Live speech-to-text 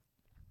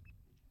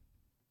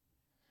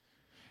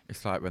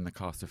It's like when the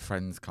cast of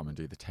Friends come and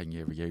do the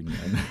 10-year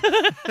reunion.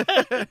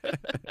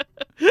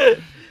 We're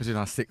doing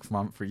our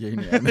 6-month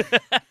reunion.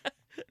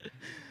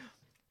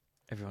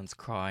 Everyone's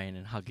crying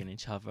and hugging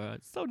each other.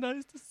 It's so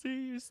nice to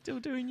see you still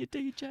doing your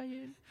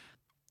DJing.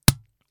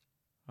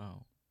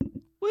 Oh.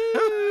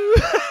 Woo!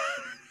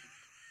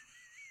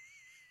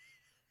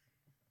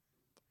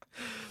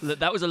 Look,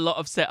 that was a lot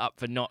of setup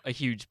for not a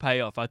huge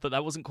payoff. I thought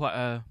that wasn't quite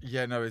a...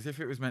 Yeah, no, as if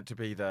it was meant to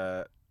be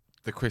the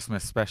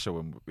Christmas special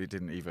and we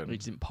didn't even...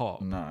 It didn't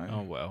pop. No.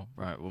 Oh, well.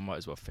 Right, we might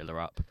as well fill her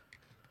up.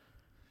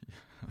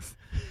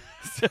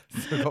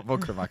 Still got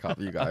vodka in my cup,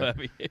 you go.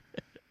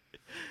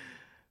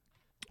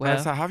 Well,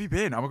 So how have you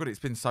been? Oh my God, it's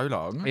been so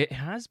long. it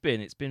has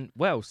been. It's been,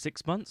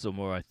 6 months or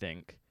more, I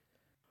think.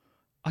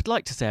 I'd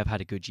like to say I've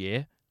had a good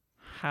year.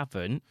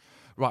 Haven't.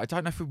 Right, I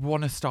don't know if we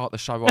want to start the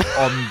show off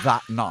on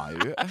that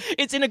note.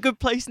 It's in a good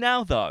place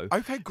now, though.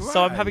 Okay, great.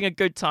 So I'm having a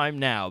good time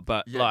now,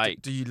 but Yeah,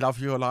 like... do you love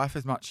your life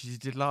as much as you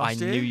did last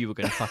year? I knew you were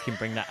going to fucking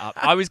bring that up.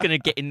 I was going to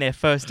get in there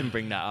first and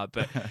bring that up,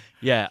 but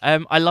yeah,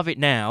 I love it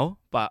now,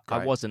 but I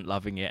Great. wasn't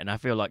loving it, and I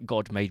feel like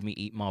God made me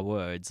eat my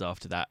words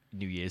after that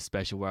New Year's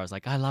special where I was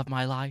like, I love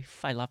my life,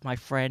 I love my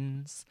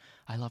friends,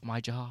 I love my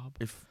job.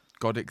 If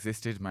God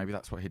existed, maybe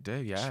that's what he'd do,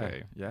 yeah.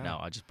 True. Yeah. No,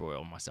 I just brought it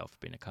on myself for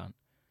being a cunt.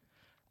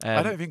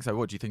 I don't think so.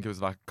 What, do you think it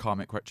was like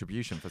karmic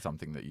retribution for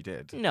something that you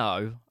did?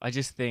 No, I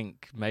just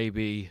think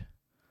maybe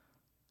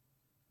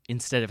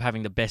instead of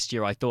having the best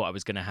year I thought I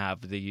was going to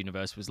have, the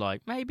universe was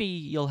like, maybe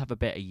you'll have a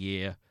better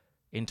year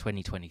in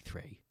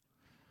 2023.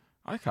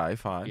 Okay,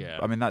 fine. Yeah.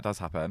 I mean, that does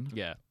happen.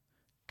 Yeah,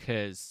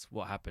 because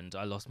what happened?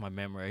 I lost my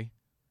memory,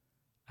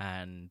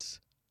 and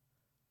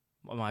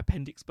my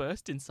appendix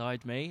burst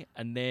inside me,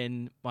 and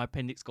then my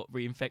appendix got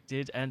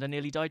reinfected, and I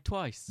nearly died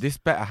twice. This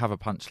better have a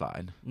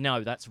punchline.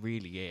 No, that's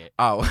really it.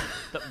 Oh,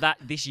 That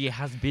this year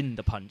has been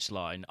the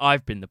punchline.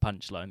 I've been the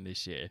punchline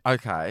this year.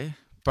 okay.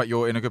 But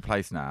you're in a good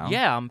place now.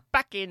 Yeah, I'm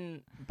back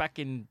in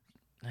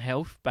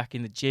health, back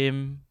in the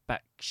gym,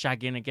 back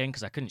shagging again,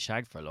 because I couldn't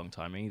shag for a long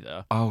time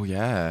either. Oh,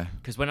 yeah.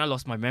 Because when I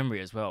lost my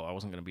memory as well, I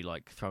wasn't going to be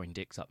like throwing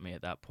dicks up me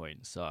at that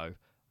point. So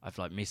I've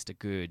like missed a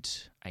good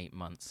 8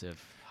 months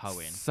of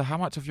hoeing. So how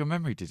much of your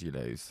memory did you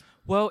lose?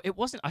 Well, it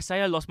wasn't. I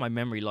say I lost my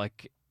memory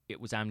like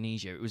it was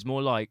amnesia. It was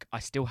more like I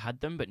still had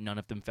them, but none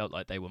of them felt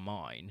like they were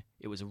mine.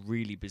 It was a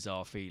really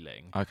bizarre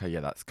feeling. Okay,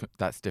 yeah,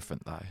 that's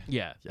different though.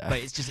 Yeah, Yeah. but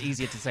it's just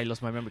easier to say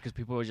lost my memory because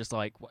people were just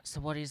like, "What? So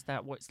what is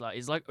that? What's like?"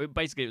 It's like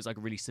basically it was like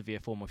a really severe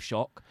form of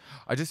shock.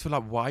 I just feel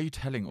like, why are you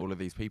telling all of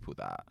these people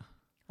that?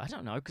 I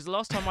don't know, because the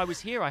last time I was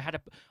here, I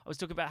was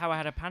talking about how I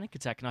had a panic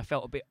attack and I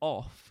felt a bit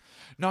off.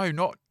 No,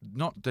 not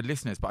the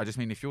listeners, but I just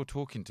mean if you're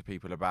talking to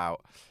people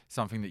about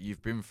something that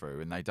you've been through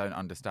and they don't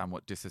understand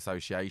what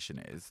disassociation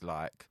is,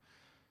 like...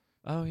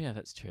 Oh yeah,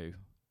 that's true.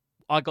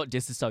 I got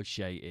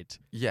disassociated.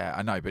 Yeah,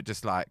 I know, but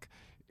just like,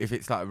 if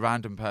it's like a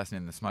random person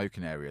in the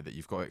smoking area that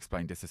you've got to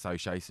explain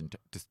disassociation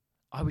to,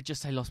 I would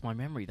just say lost my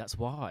memory. That's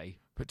why.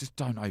 but just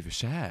don't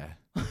overshare.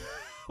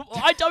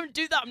 Well, I don't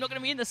do that. I'm not going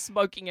to be in the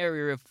smoking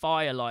area of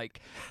fire, like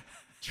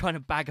trying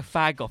to bag a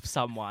fag off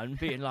someone,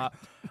 being like,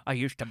 "I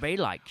used to be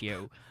like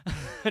you,"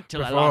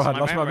 until I lost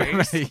my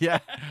memories. memory. Yeah,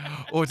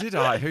 or did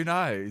I? Who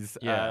knows?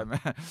 Yeah.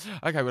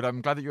 Okay, well,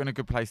 I'm glad that you're in a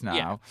good place now.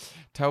 Yeah.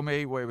 Tell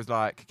me what it was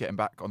like getting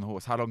back on the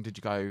horse. How long did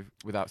you go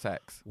without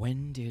sex?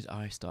 When did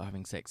I start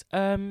having sex?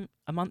 A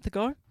month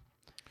ago.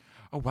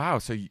 Oh wow!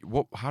 So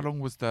what? How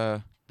long was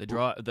the?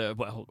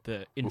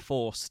 The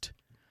enforced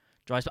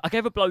dry spell. I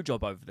gave a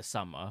blowjob over the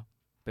summer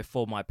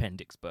before my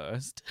appendix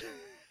burst,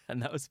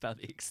 and that was about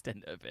the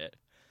extent of it.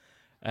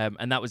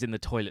 And that was in the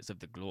toilets of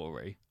the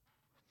Glory,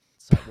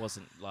 so it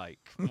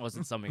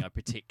wasn't something I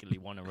particularly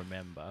want to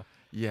remember.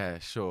 Yeah,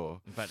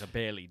 sure. In fact, I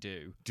barely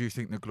do. Do you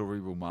think the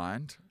Glory will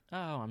mind?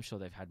 Oh, I'm sure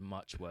they've had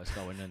much worse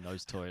going in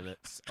those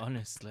toilets.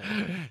 Honestly,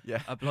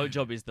 Yeah. a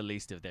blowjob is the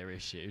least of their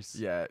issues.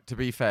 Yeah. To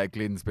be fair,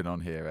 Glyn's been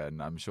on here,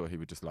 and I'm sure he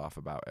would just laugh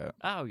about it.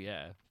 Oh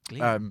yeah, Glyn.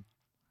 From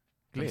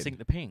From Sink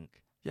the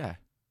Pink. Yeah.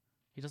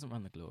 He doesn't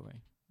run the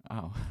Glory.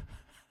 Oh.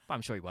 But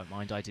I'm sure he won't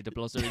mind. I did a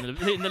blozzer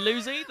in the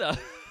lose either.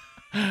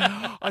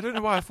 I don't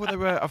know why. I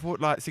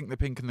thought like Sink the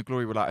Pink and the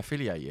Glory were like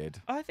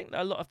affiliated. I think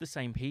that a lot of the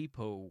same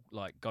people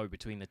like go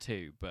between the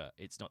two, but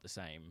it's not the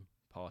same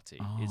party.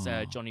 It's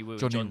Oh. Johnny Woo and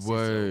Johnny John Sissel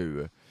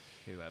Woo.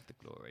 who have the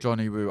Glory.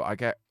 Johnny Woo. I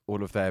get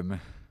all of them.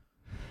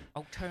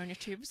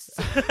 Alternatives.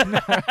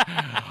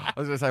 I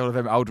was going to say all of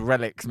them old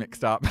relics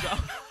mixed up.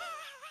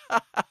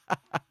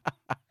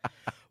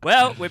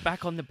 Well, we're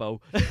back on the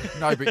bowl.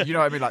 No, but you know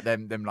what I mean? Like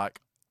them like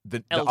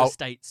the Elder old,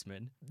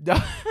 statesman.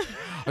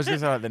 I was going to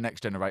say like the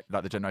next generation,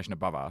 like the generation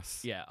above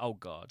us. Yeah. Oh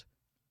God.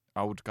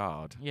 Old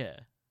guard. Yeah.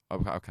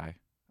 Okay.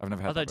 I've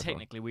never heard Although that before.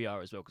 technically we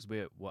are as well, because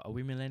are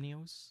we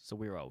millennials? So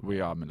we're old. We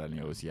are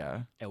millennials,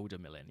 yeah. Elder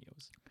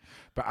millennials.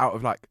 But out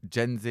of like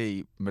Gen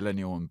Z,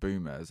 millennial, and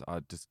boomers,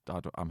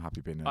 I'm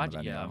happy being a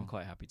millennial. Yeah, I'm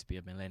quite happy to be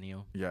a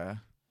millennial. Yeah.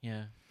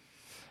 Yeah.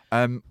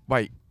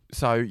 Wait.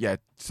 So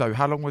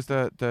how long was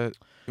the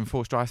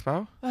enforced dry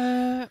spell?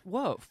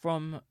 What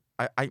from?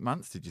 8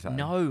 months, did you say?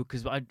 No,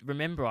 because I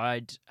remember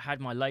I'd had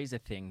my laser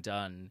thing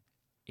done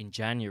in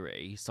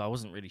January, so I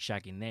wasn't really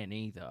shagging then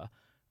either.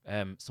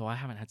 So I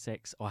hadn't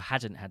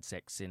had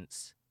sex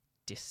since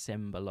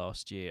December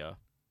last year.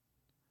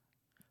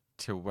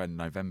 Till when?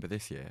 November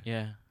this year?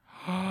 Yeah.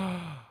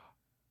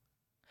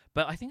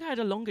 But I think I had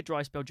a longer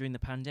dry spell during the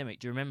pandemic.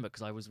 Do you remember?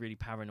 Because I was really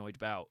paranoid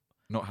about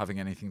Not having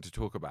anything to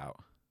talk about.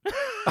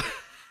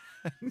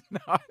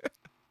 No.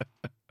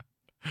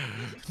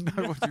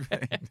 No, what do you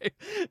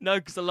mean? No,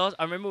 because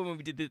I remember when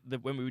we did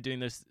when we were doing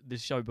this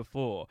show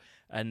before,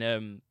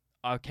 and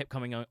I kept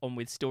coming on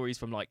with stories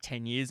from like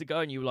 10 years ago,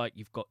 and you were like,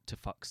 "You've got to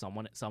fuck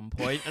someone at some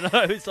point," and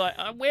I was like,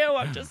 "I will.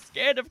 I'm just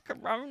scared of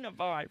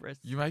coronavirus."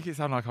 You make it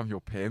sound like I'm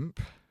your pimp.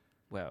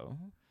 Well,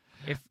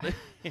 if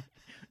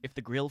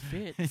the grill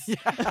fits.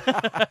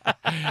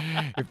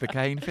 If the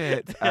cane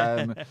fits.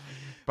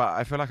 But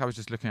I feel like I was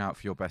just looking out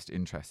for your best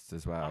interests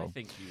as well. I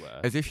think you were.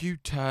 As if you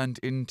turned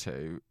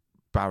into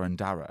Baron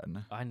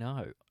Darren. I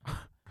know.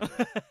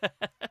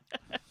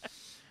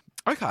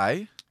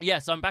 Okay. Yeah,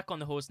 so I'm back on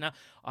the horse now.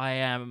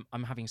 I'm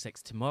having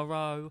sex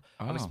tomorrow.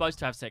 I was Oh. supposed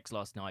to have sex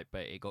last night,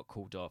 but it got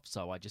called off,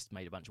 so I just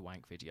made a bunch of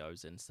wank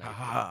videos and saved them.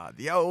 Ah,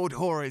 the old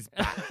whore is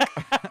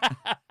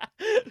back.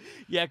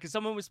 Yeah, because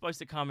someone was supposed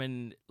to come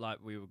and like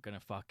we were gonna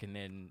fuck, and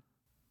then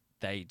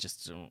they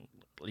just,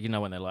 you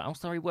know, when they're like, "Oh,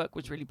 sorry, work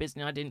was really busy,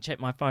 and I didn't check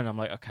my phone." I'm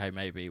like, "Okay,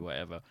 maybe,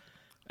 whatever."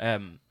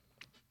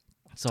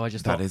 So I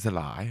just That thought, is a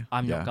lie.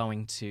 I'm Yeah. not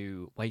going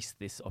to waste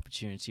this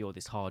opportunity or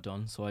this hard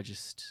on, so I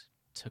just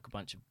took a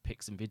bunch of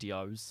pics and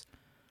videos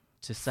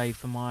to save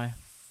for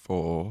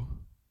For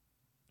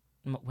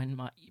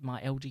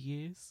my elder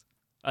years.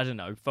 I don't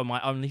know, for my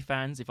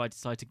OnlyFans, if I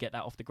decide to get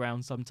that off the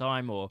ground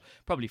sometime, or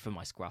probably for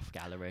my Scruff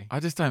gallery. I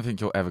just don't think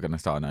you're ever going to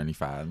start an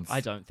OnlyFans. I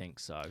don't think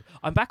so.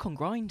 I'm back on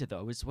Grindr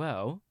though as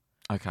well.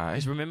 Okay.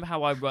 Because remember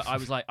how I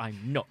was like,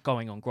 I'm not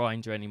going on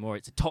Grindr anymore.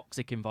 It's a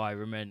toxic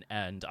environment,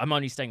 and I'm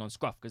only staying on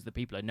Scruff because the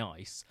people are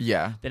nice.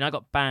 Yeah. Then I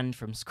got banned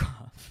from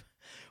Scruff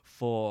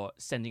for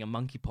sending a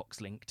monkeypox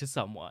link to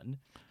someone.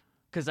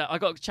 Because I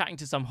got chatting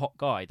to some hot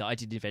guy that I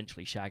did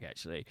eventually shag,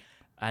 actually.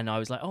 And I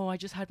was like, "Oh, I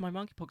just had my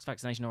monkeypox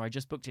vaccination, or I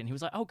just booked it." And he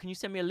was like, "Oh, can you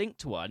send me a link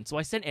to one?" So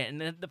I sent it,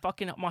 and then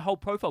my whole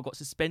profile got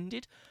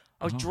suspended.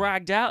 I was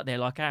dragged out there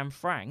like Anne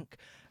Frank.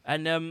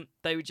 And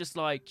they were just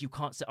like, "You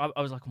can't say."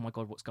 I was like, "Oh my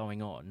God, what's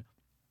going on?"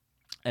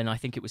 And I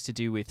think it was to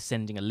do with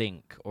sending a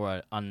link or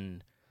I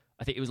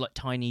think it was like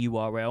tiny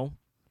URL. It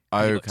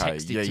got Okay.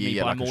 texted Yeah, to me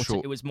yeah, by like a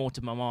short, it was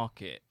Mortimer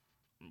Market.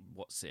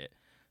 What's it?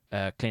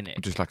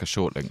 Clinic. just like a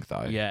short link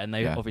though. Yeah, and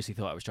they Yeah. obviously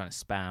thought I was trying to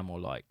spam or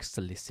like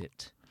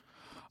solicit.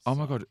 Oh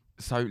my God.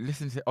 So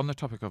listen to, on the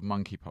topic of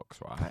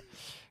monkeypox, right?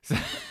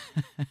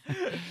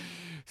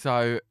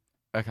 So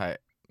okay.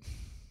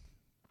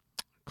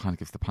 Kind of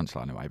gives the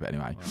punchline away, but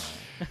anyway.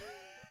 Right.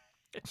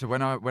 So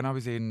when I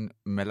was in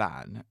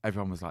Milan,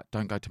 everyone was like,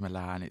 "Don't go to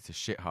Milan, it's a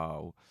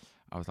shithole."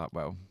 I was like,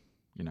 "Well,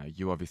 you know,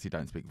 you obviously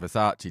don't speak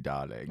Versace,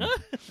 darling."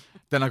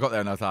 Then I got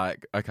there and I was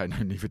like, "Okay, no,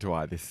 neither do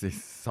I. This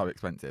is so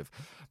expensive."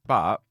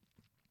 But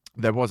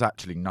there was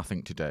actually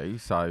nothing to do.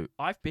 So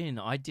I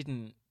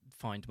didn't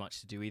find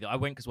much to do either. I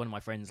went because one of my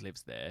friends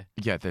lives there.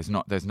 yeah, there's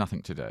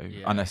nothing to do.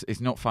 Yeah. Unless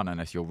it's not fun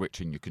unless you're rich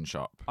and you can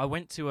shop. I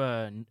went to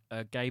a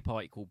gay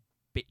party called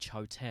Bitch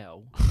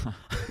Hotel.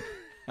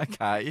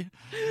 Okay.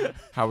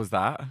 How was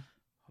that?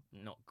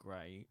 Not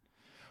great.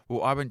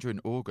 Well, I went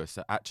during August,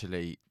 so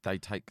actually they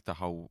take the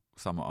whole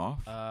summer off,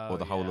 or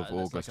the whole of that's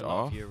August like a lot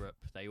of off. Europe,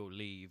 they all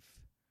leave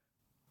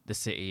the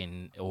city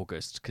in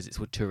August because it's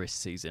tourist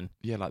season.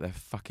 Yeah, like they're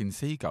fucking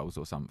seagulls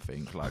or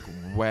something. Like,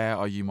 where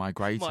are you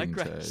migrating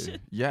to?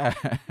 Migration. Yeah.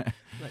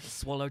 Like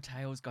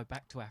swallowtails go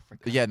back to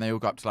Africa. Yeah, and they all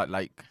go up to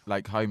like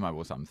Lake Homo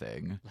or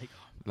something. Like,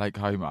 Lake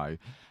Homo.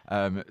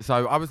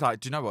 So I was like,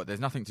 do you know what? There's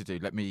nothing to do.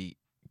 Let me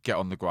get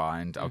on the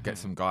grind. I'll get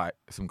some guy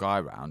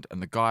around.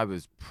 And the guy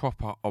was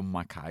proper on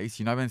my case.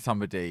 You know when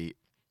somebody,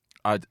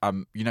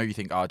 you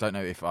think, I don't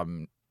know if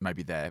I'm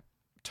maybe their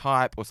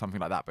type or something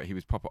like that, but he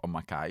was proper on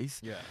my case.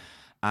 yeah.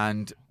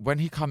 And when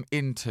he come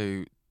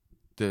into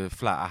the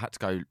flat, I had to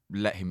go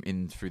let him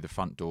in through the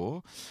front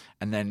door.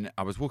 And then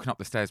I was walking up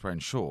the stairs wearing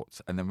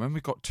shorts. And then when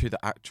we got to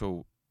the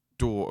actual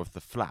door of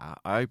the flat,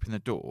 I opened the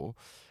door.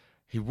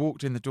 He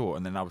walked in the door,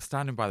 and then I was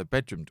standing by the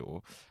bedroom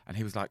door, and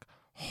he was like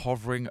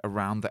hovering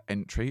around the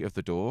entry of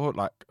the door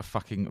like a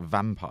fucking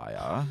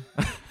vampire.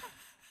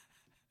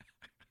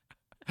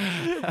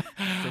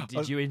 So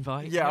did you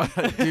invite him? Yeah,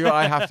 do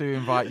I have to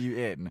invite you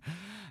in?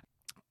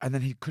 And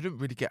then he couldn't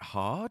really get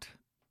hard.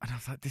 And I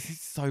was like, this is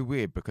so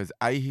weird because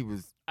he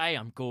was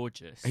I'm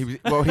gorgeous. he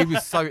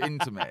was so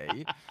into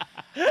me.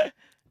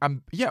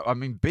 Yeah, I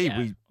mean, B, Yeah,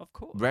 we of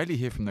course. rarely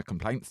hear from the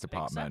complaints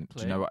department.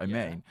 Do you know what I Exactly,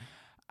 yeah. mean?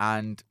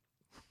 And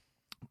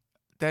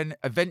then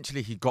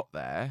eventually he got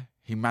there.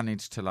 He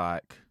managed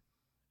to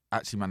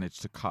actually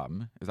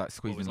come. It was like It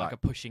squeezing was like a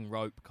pushing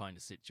rope kind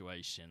of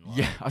situation. Like,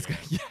 yeah,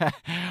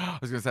 I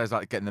was gonna say it's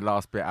like getting the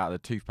last bit out of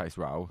the toothpaste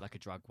roll. like a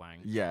drug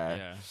wank.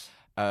 Yeah.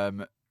 Yeah.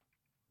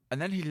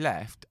 And then he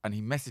left and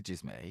he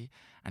messages me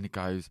and he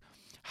goes,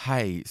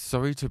 "Hey,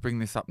 sorry to bring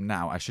this up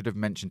now. I should have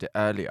mentioned it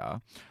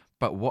earlier,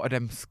 but what are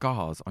them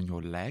scars on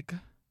your leg?"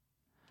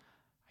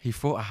 He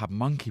thought I had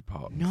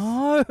monkeypox.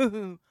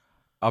 No.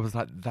 I was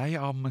like, they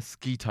are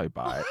mosquito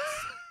bites.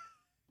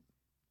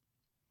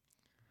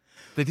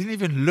 They didn't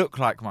even look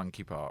like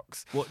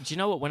monkeypox. Well, do you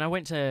know what? When I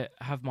went to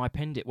have my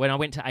when I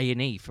went to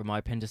A&E for my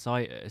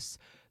appendicitis,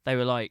 they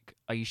were like,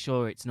 "Are you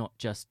sure it's not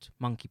just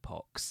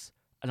monkeypox?"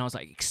 And I was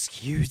like,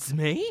 "Excuse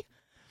me."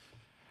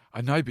 I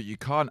know, but you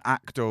can't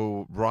act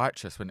all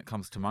righteous when it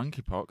comes to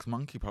monkeypox.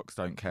 Monkeypox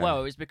don't care. Well,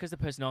 it was because the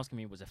person asking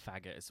me was a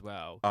faggot as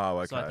well. Oh,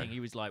 okay. So I think he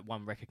was like,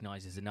 one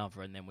recognises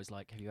another, and then was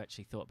like, "Have you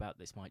actually thought about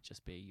this? Might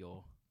just be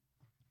your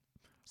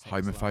sex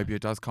Homophobia life?"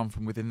 does come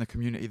from within the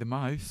community the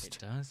most. It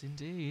does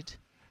indeed.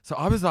 So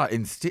I was like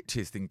in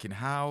stitches thinking,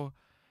 how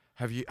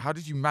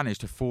did you manage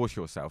to force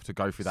yourself to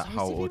go through that So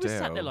whole as if he ordeal? was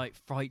sat there like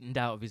frightened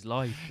out of his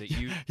life that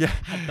you Yeah.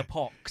 had the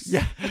pox.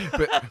 Yeah,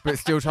 but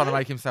still trying to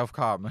make himself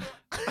calm.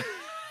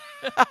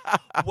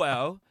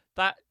 Well,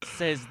 that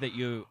says that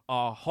you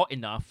are hot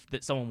enough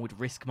that someone would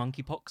risk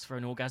monkeypox for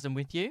an orgasm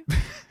with you.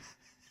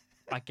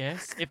 I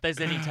guess, if there's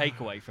any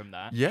takeaway from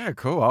that. Yeah,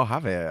 cool. I'll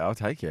have it. I'll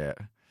take it.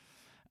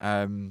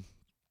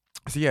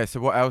 So yeah. So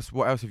what else?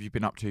 What else have you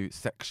been up to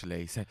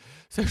sexually?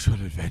 Sexual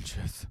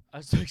adventures.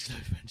 Sexual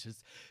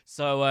adventures.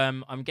 So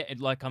I'm getting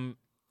like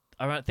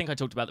I think I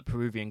talked about the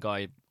Peruvian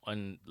guy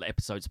on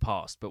episodes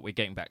past, but we're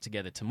getting back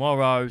together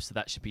tomorrow, so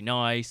that should be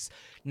nice.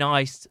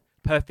 Nice,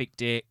 perfect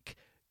dick.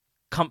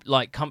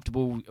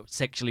 Comfortable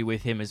sexually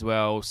with him as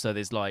well. So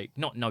there's like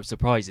no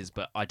surprises,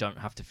 but I don't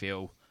have to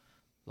feel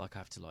like I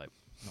have to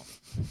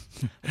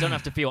I don't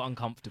have to feel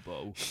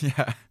uncomfortable.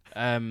 Yeah.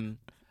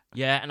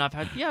 Yeah, and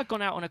I've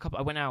gone out on a couple.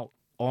 I went out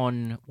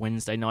on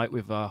Wednesday night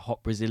with a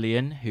hot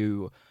Brazilian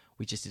who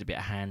we just did a bit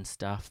of hand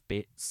stuff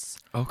bits.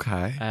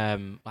 Okay.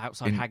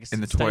 Outside Haggerston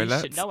in the Station.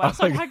 toilets? No,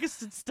 outside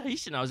Haggerston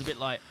Station. I was a bit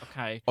like,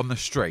 okay. On the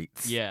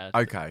streets. Yeah.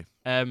 Okay.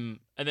 And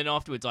then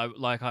afterwards, I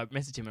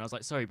messaged him and I was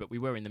like, sorry, but we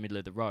were in the middle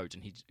of the road,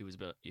 and he was a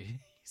bit. He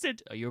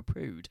said, "Are you a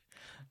prude?"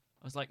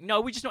 I was like, "No,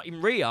 we're just not in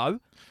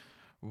Rio."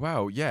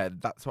 Well, yeah,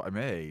 that's what I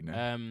mean.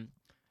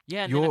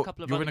 Yeah, and then a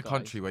couple of you're other in a guys.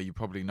 country where you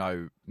probably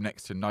know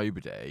next to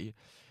nobody,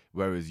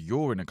 whereas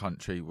you're in a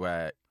country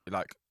where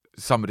like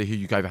somebody who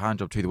you gave a hand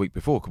job to the week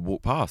before could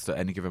walk past at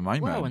any given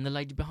moment. Well, and the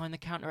lady behind the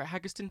counter at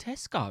Haggerston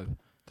Tesco.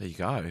 There you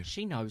go.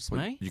 She knows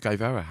Well, me. You gave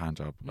her a hand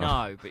job. Oh.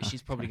 No, but she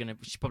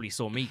probably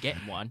saw me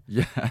getting one.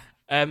 Yeah.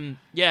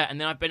 Yeah,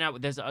 and then I've been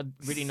out there's a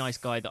really nice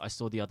guy that I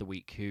saw the other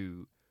week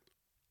who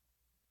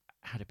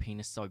had a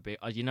penis so big.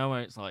 You know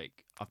when it's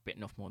like, I've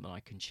bitten off more than I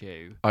can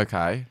chew.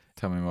 Okay.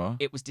 Tell me more.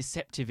 It was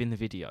deceptive in the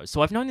video.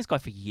 So I've known this guy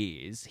for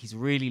years. He's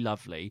really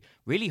lovely,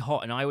 really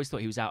hot, and I always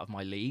thought he was out of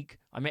my league.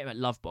 I met him at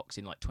Lovebox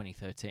in like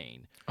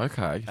 2013.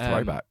 Okay.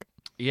 Throwback.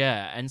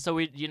 Yeah, and so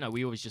we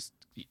always just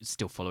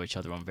still follow each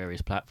other on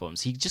various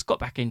platforms. He just got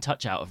back in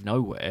touch out of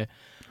nowhere.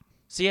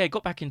 So yeah,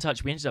 got back in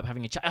touch. We ended up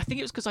having a chat. I think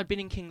it was because I'd been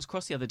in King's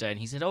Cross the other day, and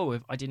he said, "Oh,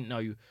 if I didn't know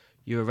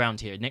you were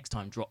around here. Next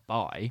time, drop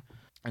by."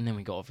 And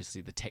then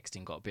obviously the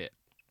texting got a bit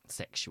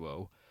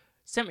sexual.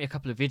 Sent me a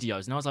couple of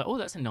videos, and I was like, "Oh,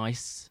 that's a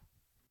nice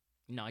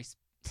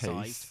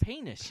sized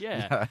penis."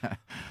 Yeah.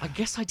 I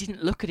guess I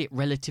didn't look at it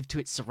relative to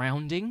its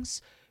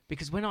surroundings,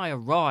 because when I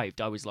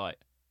arrived, I was like,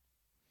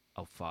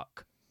 "Oh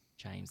fuck,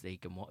 James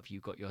Egan, what have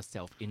you got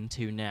yourself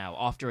into now?"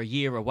 After a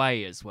year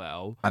away as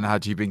well. And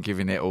had you been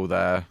giving it all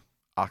the,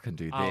 I can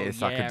do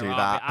this, I can do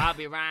that. I'll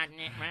be riding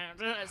it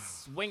round,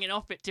 swinging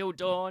off it till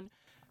dawn.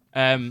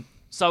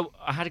 So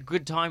I had a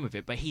good time with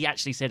it, but he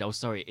actually said, "Oh,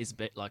 sorry, it is a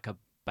bit like a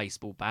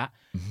baseball bat."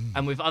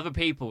 And with other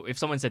people, if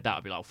someone said that,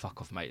 I'd be like, "Oh, fuck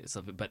off, mate."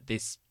 But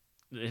this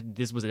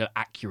was an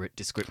accurate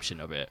description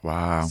of it.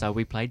 Wow. So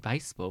we played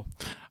baseball.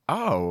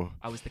 Oh.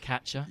 I was the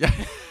catcher. Yeah.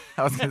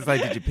 I was going to say,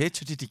 did you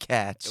pitch or did you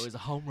catch? It was a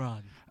home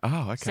run.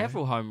 Oh, okay.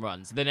 Several home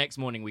runs. The next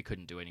morning, we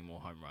couldn't do any more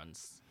home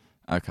runs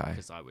Okay.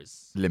 because I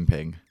was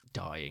Limping.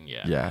 dying.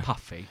 Yeah. Yeah.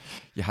 Puffy.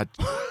 You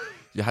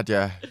had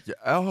your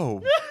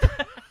oh.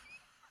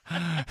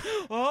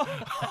 No,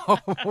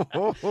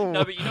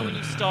 but you know when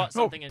you start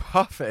something and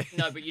puffy.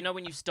 no, but you know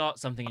when you start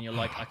something and you're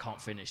like, I can't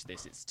finish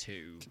this. It's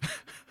too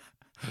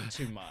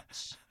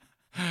much.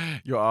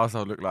 Your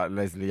arsehole looked like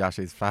Leslie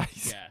Ash's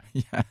face.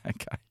 Yeah. Yeah,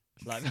 okay.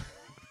 Like,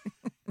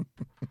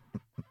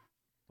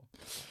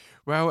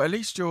 Well, at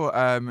least you're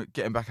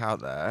getting back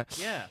out there.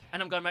 yeah.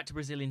 And I'm going back to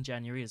Brazil in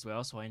January as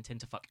well, so I intend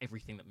to fuck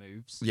everything that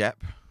moves.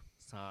 Yep.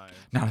 So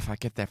Not if I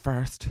get there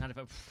first. none of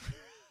it.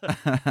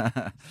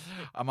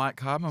 I might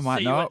come, I might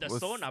See not. you at the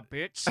sauna,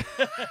 bitch.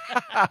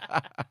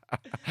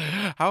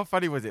 How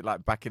funny was it,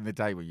 like back in the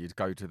day, when you'd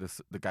go to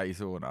the gay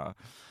sauna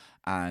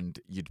and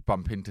you'd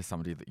bump into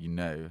somebody that you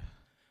knew?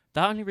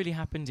 That only really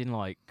happened in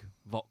like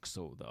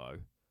Vauxhall though,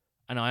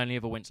 and I only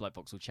ever went to like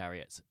Vauxhall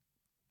Chariots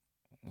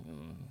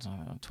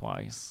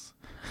twice.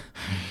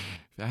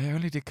 I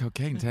only did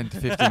cocaine 10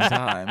 to 15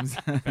 times.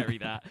 Bury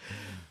that.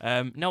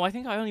 No, I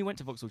think I only went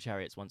to Vauxhall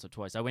Chariots once or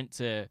twice. I went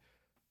to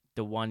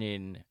the one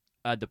in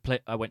I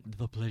went to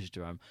the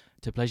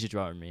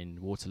Pleasuredrome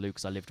in Waterloo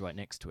because I lived right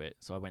next to it,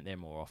 so I went there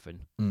more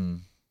often.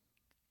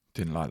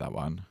 Didn't like that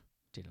one.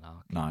 Didn't like.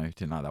 No,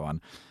 didn't like that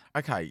one.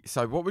 Okay,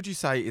 so what would you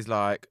say is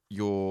like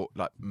your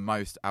like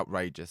most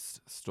outrageous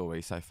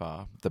story so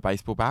far? The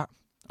baseball bat?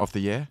 of the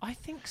year? I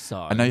think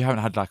so. I know you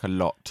haven't had like a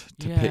lot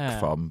to pick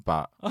from,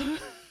 but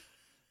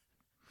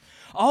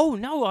oh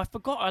no, I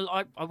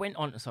forgot. I went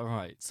on. So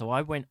right, so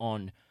I went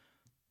on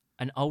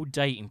an old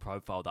dating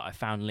profile that I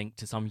found linked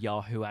to some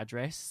Yahoo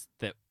address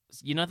that.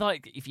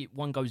 Like if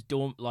one goes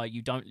dorm, like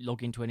you don't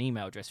log into an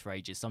email address for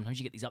ages. Sometimes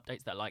you get these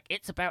updates that like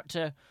it's about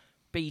to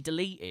be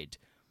deleted.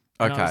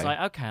 And I was like,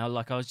 okay, I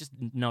was just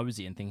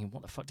nosy and thinking,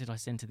 what the fuck did I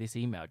send to this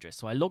email address?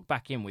 So I logged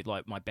back in with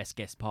like my best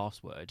guess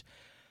password,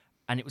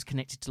 and it was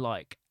connected to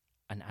like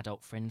an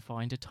adult friend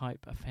finder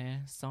type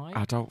affair site.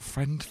 Adult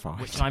friend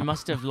finder, which I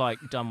must have like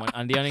done one.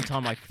 And the only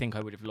time I think I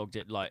would have logged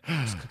it, like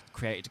just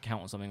created an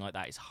account or something like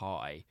that, is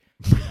high,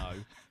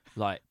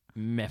 like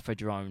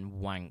methadone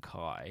wank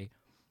high.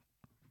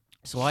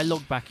 So I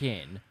logged back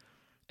in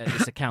at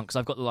this account because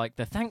I've got like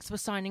the thanks for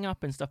signing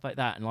up and stuff like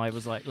that, and I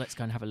was like, let's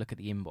go and have a look at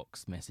the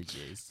inbox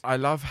messages. I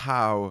love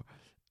how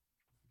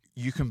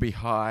you can be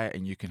high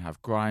and you can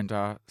have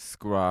Grindr,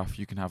 Scruff,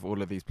 you can have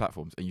all of these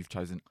platforms, and you've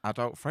chosen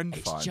adult friend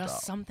finder. It's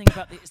just something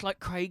about it's like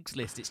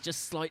Craigslist. It's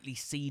just slightly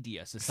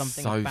seedier. So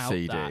something so about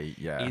seedy,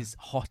 that is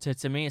hotter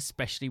to me,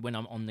 especially when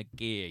I'm on the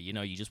gear.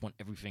 You just want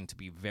everything to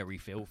be very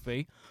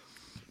filthy.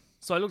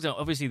 So I looked at,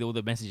 obviously all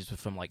the messages were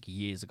from like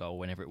years ago or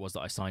whenever it was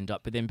that I signed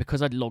up. But then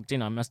because I'd logged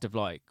in, I must have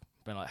like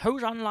been like,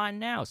 who's online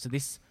now? So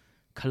this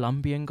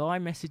Colombian guy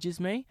messages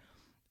me,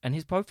 and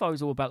his profile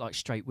is all about like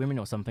straight women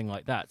or something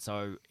like that.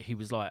 So he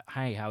was like,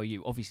 hey, how are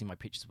you? Obviously my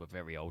pictures were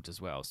very old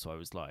as well. So I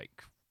was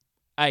like,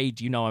 A,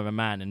 do you know I'm a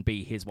man? And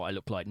B, here's what I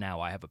look like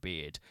now. I have a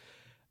beard.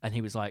 And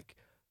he was like,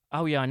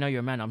 oh yeah, I know you're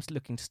a man. I'm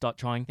looking to start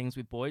trying things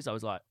with boys. I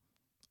was like,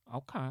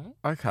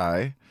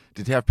 okay.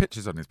 Did he have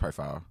pictures on his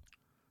profile?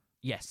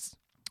 Yes.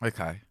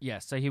 Okay. Yeah,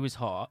 so he was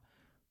hot,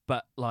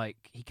 but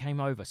like he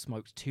came over,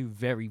 smoked 2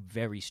 very,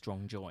 very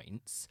strong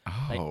joints.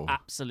 Oh. They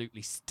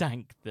absolutely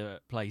stank the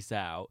place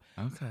out.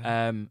 Okay.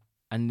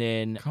 And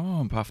then come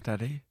on, Puff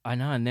Daddy. I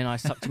know, and then I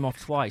sucked him off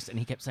twice, and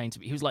he kept saying to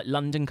me, he was like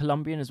London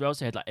Colombian as well,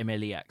 so he had like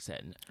MLE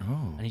accent.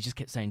 Oh. And he just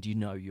kept saying, do you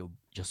know you're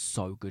just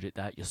so good at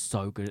that? You're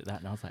so good at that.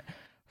 And I was like,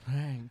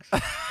 thanks.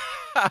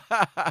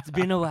 It's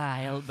been a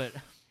while, but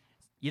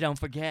you don't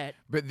forget.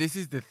 But this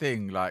is the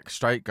thing, like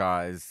straight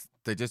guys,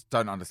 they just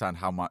don't understand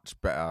how much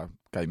better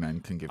gay men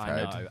can give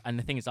head. I know. And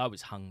the thing is, I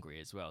was hungry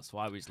as well. So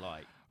I was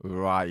like...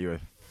 Right, you were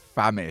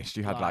famished.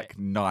 You had like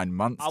 9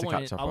 months to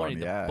catch up on. I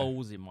wanted the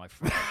balls in my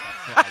throat.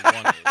 That's what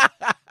I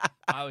wanted.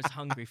 I was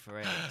hungry for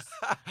eggs.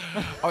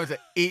 I was to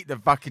eat the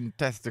fucking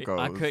testicles.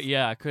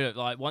 I could.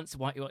 Like, once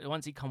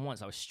he come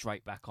once, I was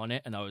straight back on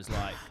it. And I was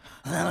like...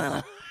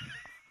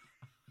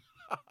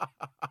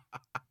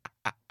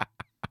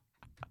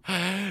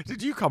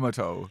 Did you come at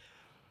all?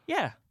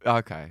 Yeah.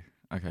 Okay.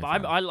 But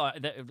I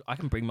like that. I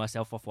can bring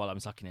myself off while I'm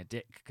sucking a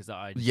dick because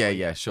I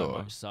sure. So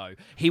much. So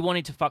he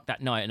wanted to fuck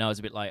that night, and I was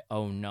a bit like,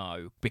 oh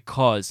no,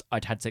 because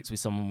I'd had sex with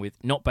someone with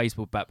not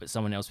baseball bat, but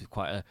someone else with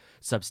quite a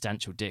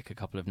substantial dick a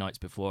couple of nights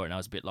before, and I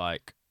was a bit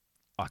like,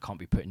 I can't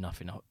be putting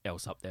nothing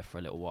else up there for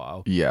a little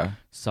while. Yeah.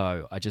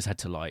 So I just had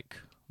to like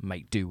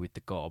make do with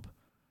the gob.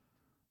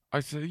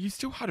 Oh, so you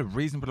still had a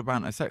reasonable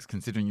amount of sex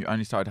considering you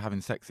only started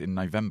having sex in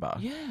November.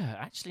 Yeah,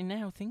 actually,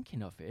 now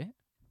thinking of it.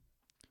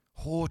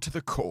 Whore to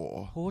the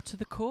core. Whore to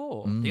the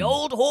core. The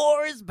old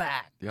whore is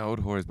back. The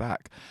old whore is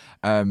back.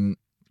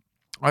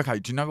 Okay,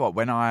 do you know what?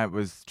 When I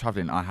was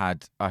travelling, I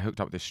hooked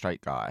up with this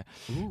straight guy.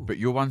 Ooh. But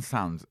your one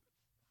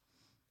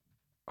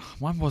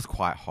was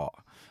quite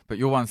hot. But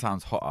your one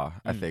sounds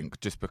hotter, I think,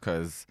 just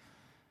because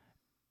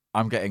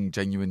I'm getting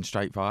genuine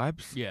straight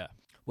vibes. Yeah.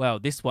 Well,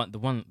 this one,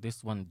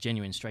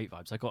 genuine straight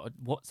vibes. I got a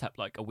WhatsApp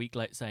like a week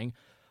later saying,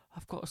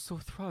 I've got a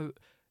sore throat.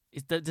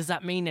 Does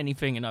that mean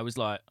anything? And I was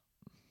like,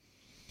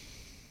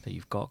 that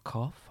you've got a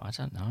cough? I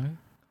don't know.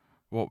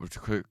 What,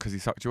 because he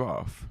sucked you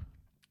off?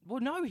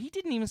 Well, no, he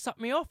didn't even suck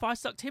me off. I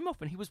sucked him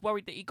off and he was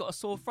worried that he got a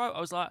sore throat. I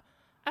was like,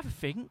 have a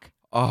think.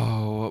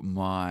 Oh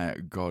my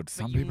God.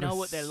 But you know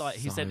what they're like.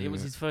 He said it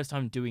was his first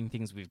time doing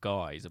things with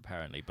guys,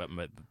 apparently, but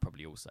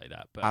probably all say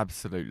that. But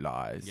absolute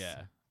lies.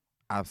 Yeah.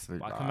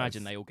 Absolute lies. I can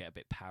imagine they all get a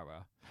bit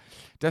para.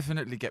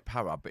 Definitely get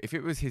para. But if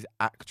it was his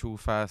actual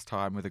first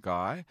time with a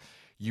guy,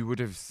 you would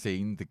have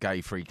seen the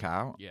gay freak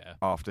out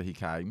after he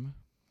came.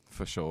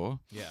 For sure.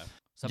 Yeah.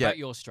 So about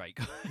your straight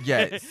guy.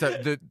 Yeah. So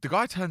the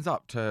guy turns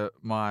up to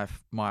my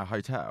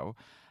hotel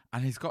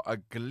and he's got a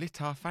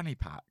glitter fanny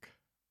pack.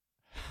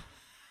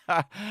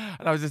 And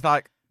I was just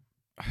like,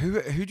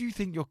 who do you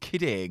think you're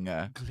kidding?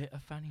 Glitter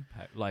fanny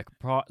pack? Like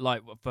for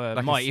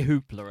Mighty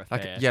Hoopla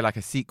affair. Like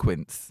a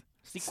sequence.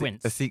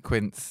 Sequence. A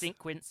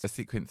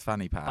sequence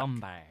fanny pack. Bum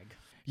bag.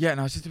 Yeah, and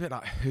I was just a bit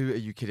like, who are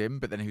you kidding?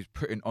 But then he was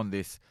putting on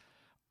this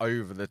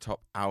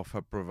over-the-top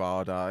alpha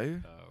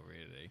bravado. Oh,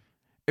 really?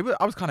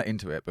 I was kind of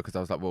into it because I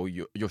was like, well,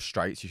 you're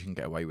straight, so you can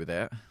get away with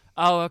it.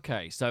 Oh,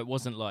 okay. So it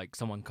wasn't like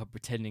someone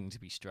pretending to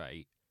be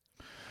straight.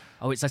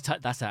 Oh,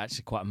 that's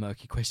actually quite a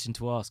murky question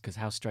to ask because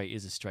how straight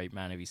is a straight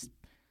man if he's...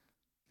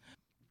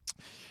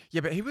 Yeah,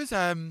 but he was...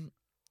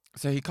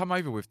 So he come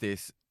over with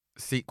this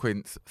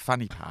sequins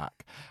fanny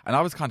pack, and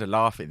I was kind of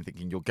laughing,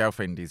 thinking your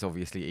girlfriend is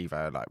obviously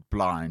either like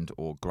blind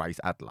or Grace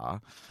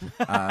Adler,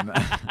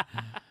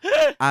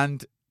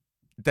 and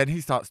then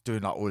he starts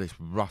doing like all this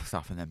rough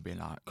stuff, and then being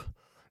like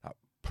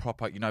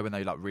proper, you know, when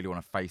they like really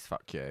want to face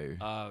fuck you.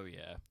 Oh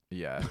yeah.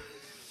 Yeah.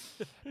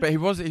 But he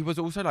was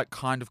also like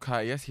kind of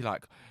courteous. He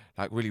like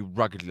really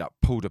ruggedly like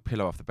pulled a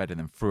pillow off the bed and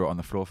then threw it on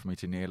the floor for me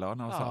to kneel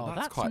on. I was like,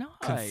 that's quite nice.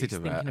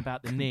 considerate. Thinking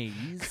about the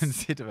knees.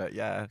 Considerate,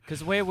 yeah.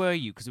 Because where were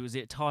you? Because was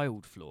it a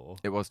tiled floor?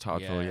 It was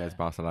tiled floor, yeah. It's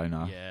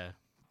Barcelona. Yeah.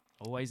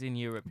 Always in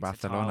Europe, it's a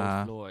Barcelona.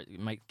 tiled floor. It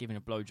makes giving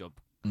a blowjob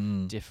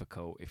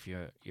difficult if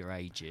you're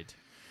aged.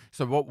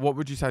 So what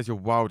would you say is your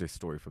wildest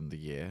story from the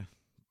year?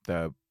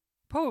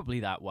 Probably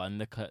that one,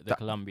 the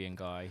Colombian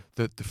guy.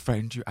 The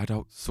friend you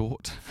adult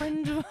sought.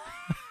 Friend.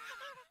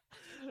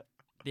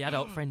 The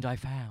adult friend I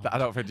found. The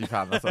adult friend you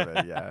found, that's what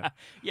it, yeah.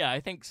 Yeah, I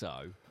think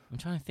so. I'm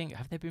trying to think.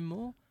 Have there been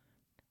more?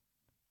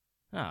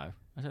 No,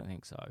 I don't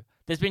think so.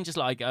 There's been just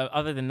like,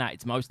 other than that,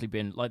 it's mostly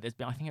been like,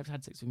 I think I've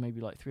had sex with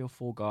maybe like 3 or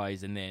 4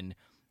 guys, and then,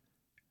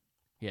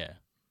 yeah.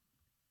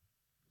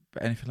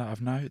 But anything like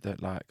I've noted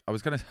that like, I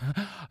was going to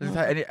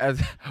say any, I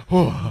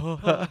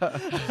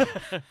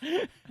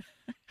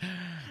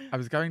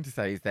was going to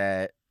say, is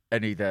there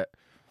any that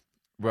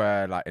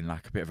were like in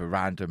like a bit of a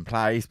random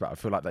place, but I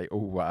feel like they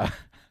all were.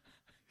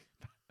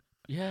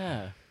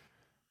 Yeah.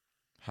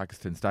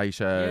 Haggerston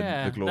Station,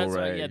 Yeah, the Glory. That's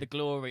right, yeah, the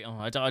Glory. Oh,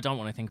 I don't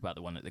want to think about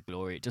the one at the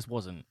Glory. It just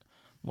wasn't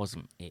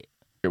it.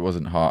 It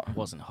wasn't hot.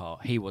 Wasn't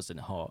hot. He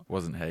wasn't hot.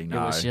 Wasn't he?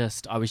 No. It was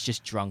just, I was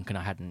just drunk and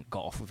I hadn't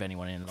got off with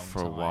anyone in a long For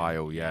time. a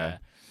while, yeah.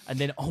 And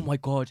then, oh my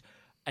God.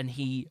 And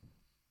he,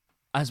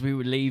 as we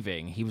were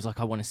leaving, he was like,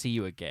 I want to see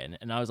you again.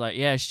 And I was like,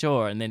 yeah,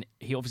 sure. And then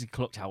he obviously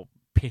clocked how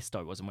pissed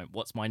I was and went,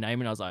 what's my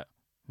name? And I was like,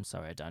 I'm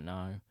sorry, I don't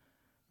know.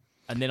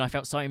 And then I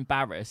felt so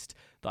embarrassed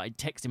that I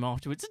texted him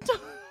afterwards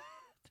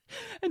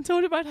and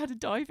told him I'd had a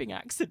diving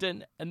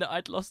accident and that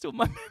I'd lost all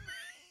my memories.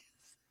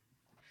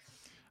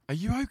 Are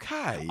you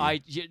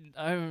okay?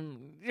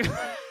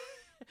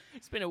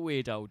 It's been a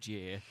weird old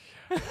year.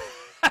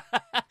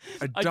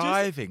 A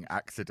diving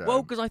accident?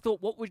 Well, because I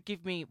thought, what would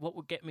get me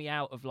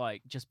out of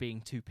like just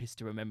being too pissed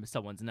to remember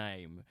someone's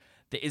name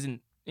that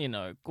isn't,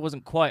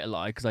 wasn't quite a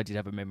lie, because I did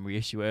have a memory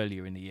issue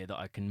earlier in the year that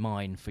I can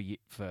mine for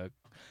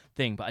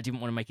thing, but I didn't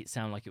want to make it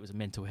sound like it was a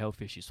mental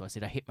health issue, so I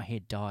said I hit my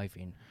head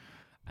diving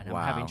and I'm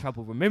having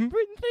trouble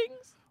remembering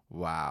things.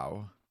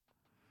 Wow.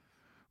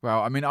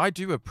 Well, I mean, I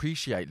do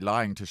appreciate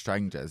lying to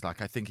strangers.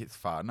 Like, I think it's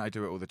fun. I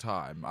do it all the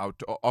time. I'll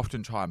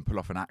often try and pull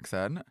off an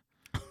accent.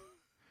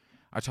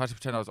 I tried to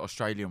pretend I was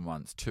Australian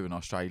once to an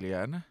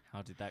Australian.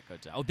 How did that go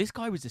down? Oh, this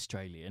guy was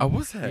Australian. Oh,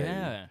 was he?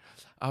 Yeah.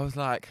 I was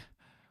like,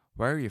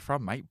 where are you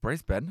from, mate?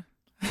 Brisbane.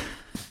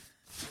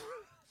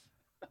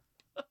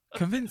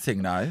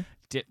 Convincing, no?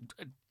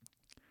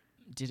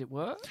 Did it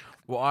work?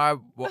 Well, I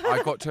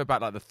got to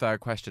about like the third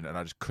question and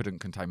I just couldn't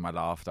contain my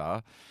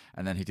laughter.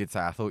 And then he did say,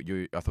 I thought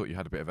you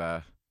had a bit of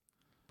a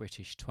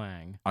British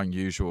twang,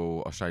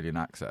 unusual Australian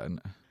accent.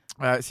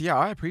 So yeah,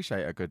 I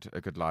appreciate a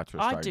good lie to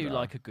a stranger. I do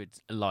like a good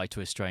lie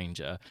to a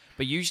stranger,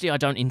 but usually I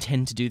don't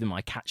intend to do them.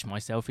 I catch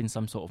myself in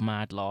some sort of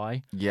mad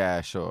lie.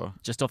 Yeah, sure.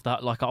 Just off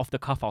the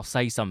cuff, I'll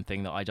say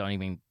something that I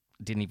didn't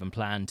even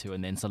plan to,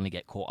 and then suddenly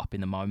get caught up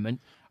in the moment.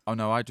 Oh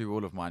no, I do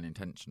all of mine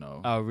intentional.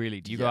 Oh really?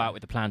 Do you go out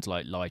with the plan to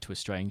like lie to a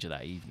stranger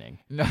that evening?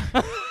 No.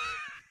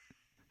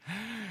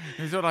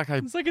 It's not like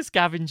It's like a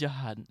scavenger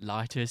hunt.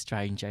 Lie to a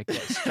stranger, get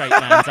straight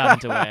man's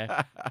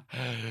underwear.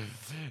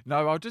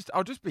 No, I'll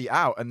just be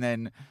out, and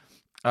then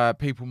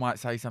people might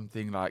say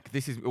something like,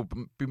 it'll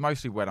be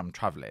mostly when I'm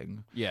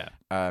travelling. Yeah.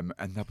 And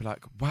they'll be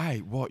like,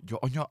 wait, what? You're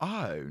on your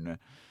own?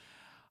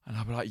 And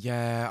I'll be like,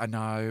 yeah, I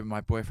know.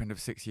 My boyfriend of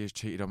 6 years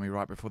cheated on me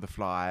right before the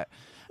flight.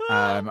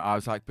 I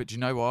was like, but do you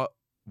know what?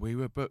 We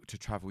were booked to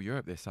travel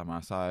Europe this summer,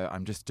 so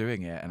I'm just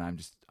doing it, and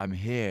I'm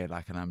here,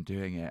 like, and I'm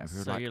doing it. And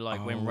so you're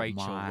like when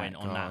Rachel went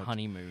on that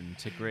honeymoon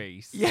to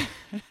Greece. Yeah.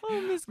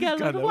 Oh, Miss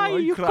Gellert, why are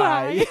you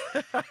crying?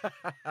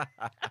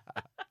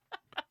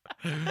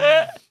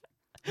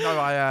 No,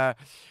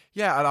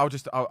 and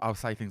I'll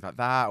say things like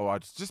that, or I'll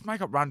just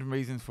make up random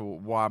reasons for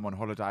why I'm on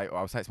holiday, or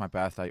I'll say it's my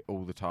birthday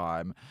all the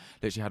time.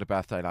 Literally had a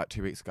birthday like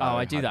 2 weeks ago. Oh,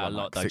 I do that a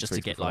lot though, just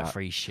to get like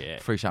free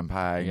shit. Free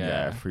champagne,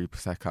 yeah, free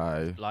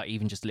Prosecco. Like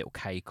even just a little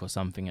cake or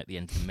something at the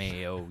end of the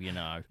meal,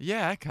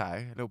 Yeah,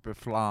 okay. A little bit of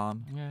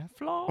flan. Yeah,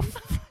 flan.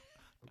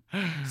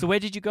 So where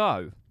did you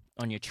go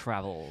on your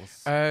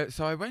travels?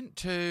 So I went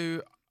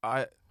to...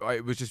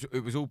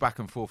 it was all back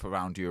and forth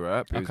around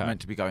Europe. It was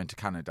meant to be going to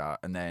Canada,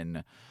 and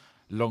then...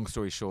 Long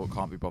story short,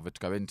 can't be bothered to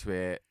go into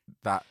it.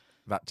 That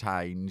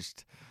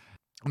changed.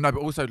 No, but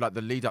also like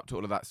the lead up to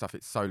all of that stuff,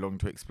 it's so long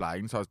to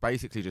explain. So I was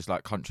basically just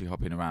like country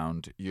hopping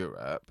around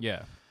Europe.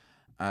 Yeah.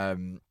 I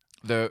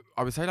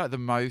would say like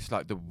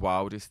the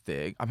wildest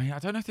thing. I mean, I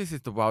don't know if this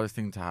is the wildest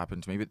thing to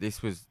happen to me, but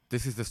this is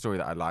the story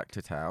that I like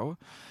to tell,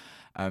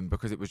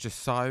 because it was just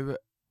so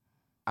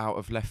out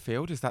of left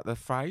field. Is that the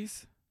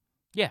phrase?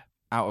 Yeah.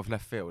 Out of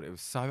left field. It was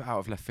so out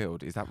of left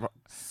field. Is that right?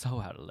 So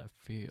out of left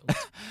field.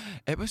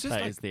 It was just that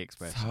like is the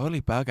expression.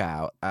 Totally bug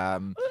out.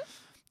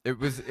 It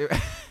was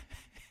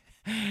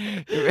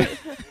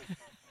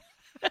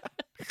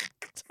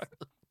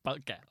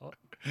Bug out.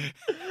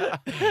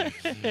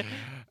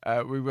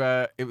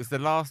 It was the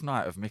last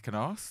night of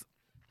Mykonos,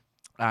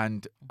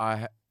 and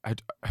I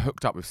had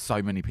hooked up with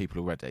so many people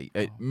already.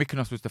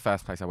 Mykonos was the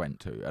first place I went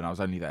to, and I was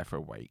only there for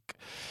a week.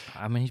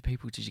 How many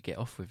people did you get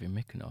off with in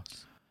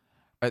Mykonos?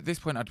 At this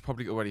point, I'd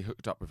probably already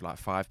hooked up with like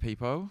 5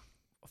 people.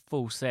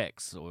 Full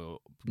sex or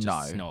just No.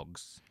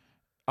 snogs?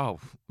 Oh, Or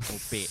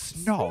bits?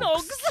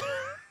 Snogs.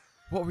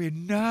 What, were we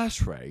in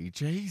nursery?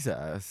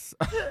 Jesus.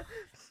 I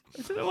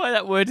don't know why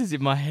that word is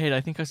in my head. I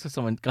think I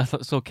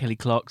saw Kelly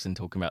Clarkson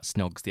talking about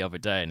snogs the other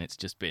day, and it's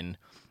just been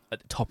at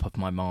the top of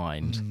my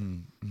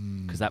mind.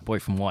 Because that boy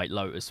from White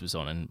Lotus was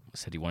on and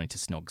said he wanted to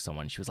snog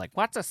someone. She was like,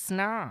 "What's a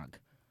snog?"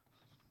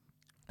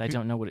 They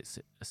don't know what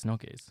a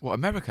snog is. What,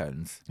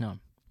 Americans? No.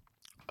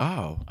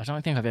 Oh. I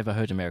don't think I've ever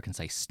heard Americans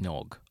say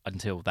snog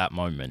until that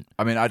moment.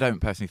 I mean, I don't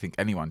personally think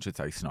anyone should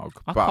say snog.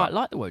 I but quite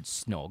like the word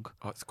snog.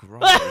 Oh, it's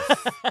gross.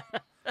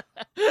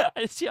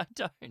 See, I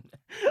don't.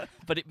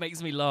 But it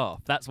makes me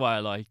laugh. That's why I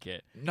like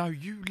it. No,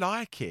 you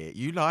like it.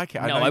 You like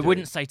it. No, know I you do.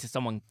 wouldn't say to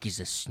someone, "Giz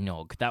a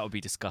snog." That would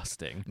be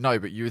disgusting. No,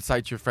 but you would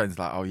say to your friends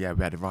like, "Oh yeah,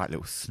 we had a right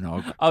little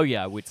snog." Oh,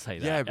 yeah, I would say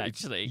that, Yeah, but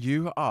actually.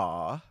 you're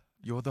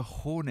the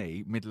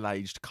horny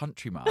middle-aged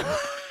countryman.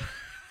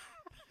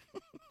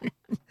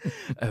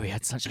 Oh, we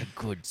had such a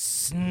good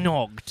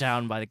snog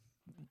down by the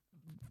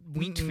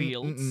wheat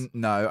fields.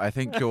 No, I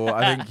think you're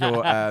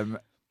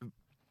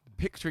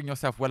picturing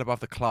yourself well above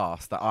the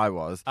class that I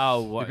was.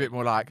 Oh, You're what? a bit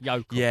more like,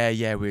 Yokel.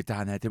 yeah, we were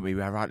down there, didn't we?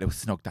 We had a right little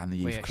snog down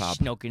the We youth were club.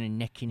 snogging and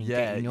necking and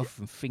Yeah, getting off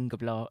and finger.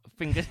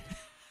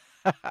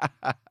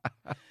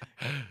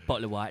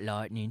 Bottle of White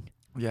Lightning.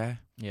 Yeah.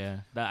 Yeah,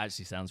 that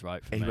actually sounds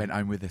right for He me. went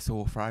home with a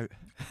sore throat.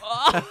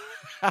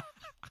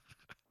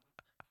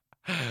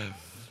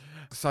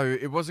 So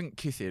it wasn't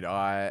kissing.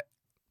 I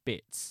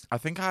Bits.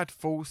 think I had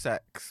full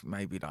sex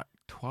maybe like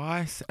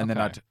twice, and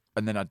Okay.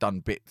 then I'd done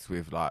bits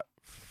with like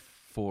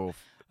 4,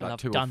 like I've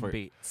 2 or done 3.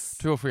 bits.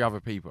 2 or 3 other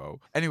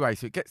people. Anyway,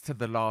 so it gets to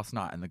the last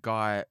night, and the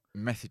guy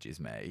messages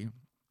me,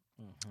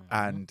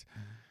 and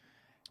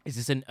Is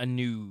this a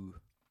new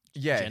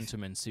yeah,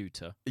 gentleman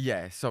suitor?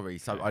 yeah. Sorry,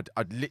 so Okay.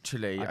 I'd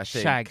literally, Like I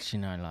think, shagged,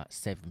 like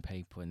 7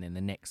 people, and then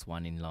the next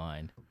one in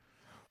line.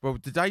 well,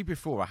 the day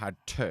before I had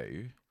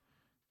 2.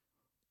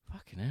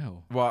 Fucking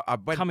hell. Well, I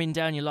went. Coming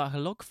down you like a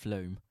log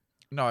flume.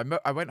 No,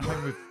 I went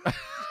home with.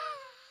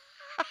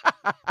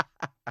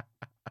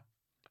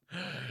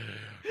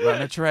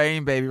 Run a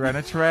train, baby, run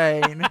a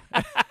train.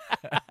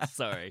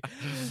 Sorry.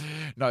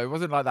 No, it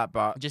wasn't like that,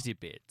 but Just your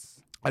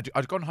bits.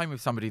 I'd gone home with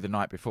somebody the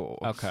night before.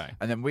 Okay.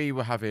 And then we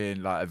were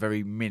having like a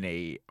very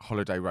mini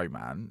holiday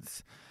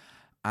romance.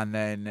 And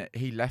then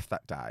he left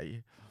that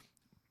day.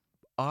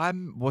 I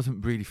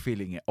wasn't really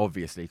feeling it,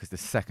 obviously, because the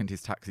second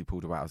his taxi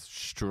pulled away, I was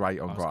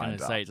straight on I was going Grindr.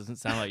 to say, it doesn't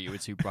sound like you were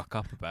too bruck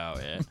up about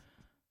it.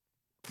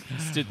 You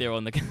stood there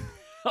on the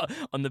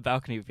on the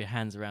balcony with your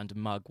hands around a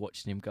mug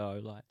watching him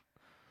go, like...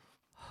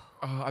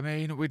 I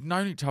mean, we'd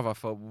known each other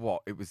for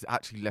what? It was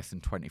actually less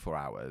than 24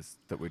 hours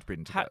that we'd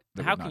been together.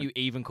 How can you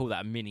even call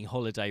that a mini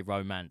holiday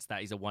romance?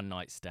 That is a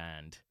one-night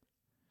stand.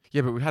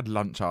 Yeah, but we had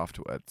lunch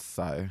afterwards,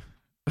 so...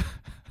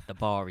 The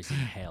bar is in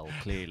hell,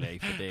 clearly,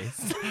 for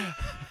this.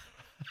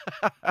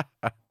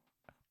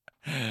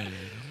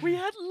 We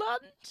had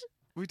lunch.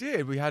 We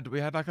did. We had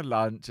like a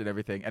lunch and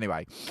everything.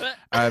 Anyway,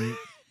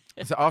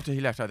 so after he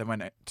left, I then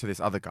went to this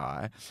other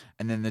guy,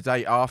 and then the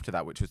day after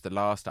that, which was the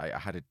last day, I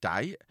had a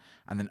date,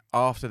 and then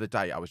after the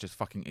date, I was just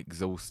fucking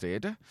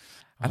exhausted,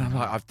 and I'm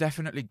like, I've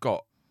definitely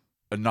got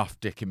enough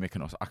dick in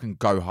Mykonos. I can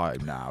go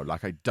home now.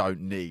 Like I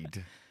don't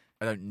need.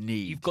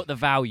 You've got the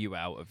value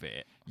out of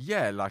it.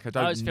 Yeah, like I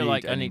don't. I just feel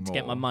like I any need to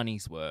get my more.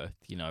 money's worth,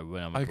 when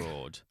I'm Okay.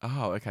 abroad.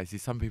 Oh, okay. See,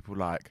 some people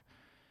like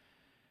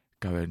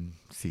go and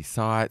see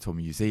sites or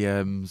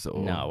museums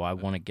or. No, I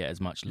want to get as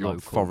much Your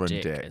local foreign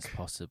dick dick. as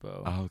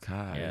possible. Okay.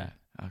 Yeah.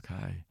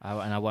 Okay.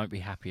 And I won't be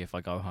happy if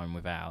I go home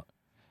without.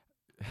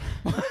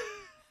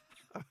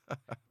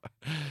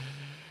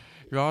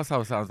 Your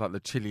arsehole sounds like the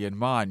Chilean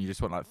mine. You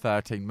just want like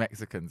 13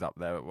 Mexicans up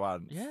there at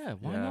once. Yeah,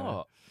 why Yeah.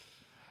 not?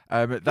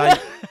 They.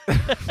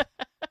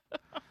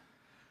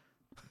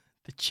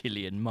 The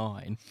Chilean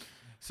mine.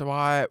 So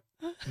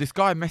this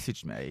guy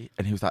messaged me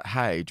and he was like,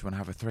 "Hey, do you want to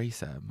have a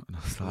threesome?" And I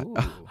was like,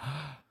 Ooh.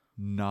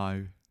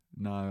 "No,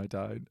 I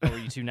don't." Or are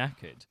you too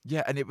knackered?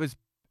 Yeah, and it was.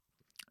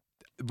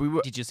 We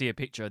were Did you see a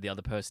picture of the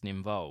other person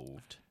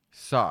involved?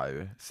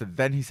 so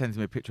then he sends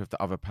me a picture of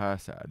the other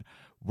person,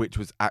 which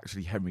was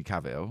actually Henry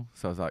Cavill.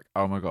 So I was like,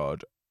 "Oh my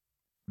god,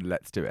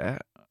 let's do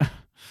it."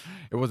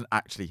 It wasn't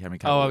actually Henry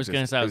Cavill. Oh, I it was going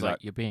to just- say, I it was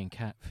like, you're being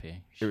catfish.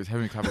 it was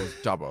Henry Cavill's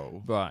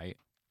double. Right.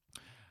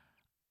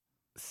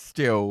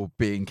 Still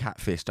being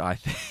catfished, I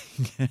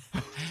think.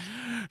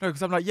 No,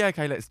 because I'm like, yeah,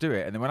 okay, let's do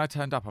it. And then when I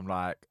turned up, I'm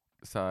like,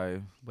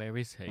 so Where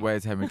is he?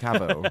 where's Henry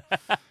Cavill?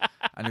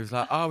 And he was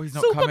like, oh, he's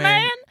not Superman!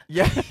 coming.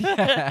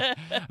 Yeah.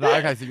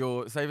 Like, okay, so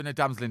you're saving a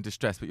damsel in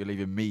distress, but you're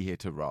leaving me here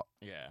to rot.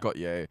 Yeah. Got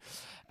you.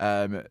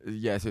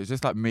 Yeah, so it was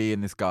just like me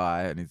and this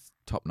guy and his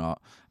top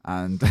knot.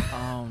 And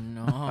Oh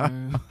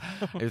no.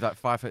 it was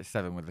like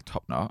 5'7" with a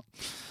top knot.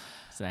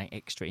 So an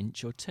extra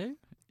inch or two?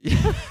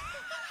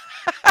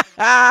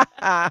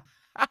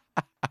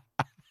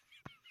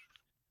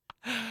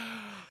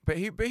 But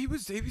he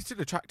was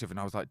still attractive, and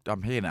I was like,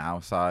 I'm here now,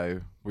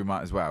 so we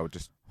might as well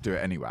just do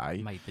it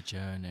anyway. Made the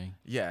journey.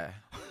 Yeah.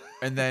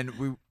 And then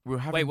we were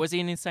having. Wait, was he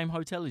in the same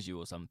hotel as you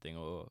or something,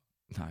 or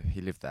No,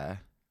 he lived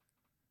there.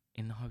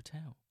 in the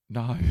hotel?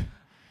 No,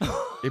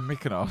 in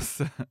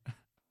Mykonos.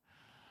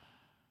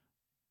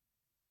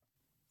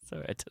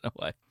 Sorry, I don't know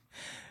why.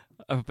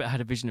 I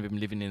had a vision of him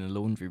living in a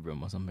laundry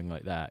room or something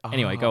like that.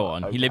 Anyway, go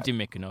on. okay. He lived in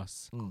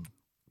Mykonos. Mm.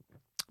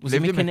 Was he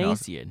Lived in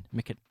Mykonos.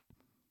 Mykonesian?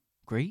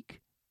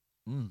 Greek?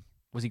 Mm.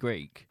 Was he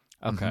Greek?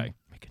 Okay.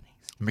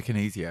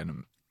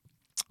 Mykonesian.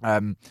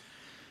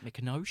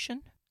 Mykonosian?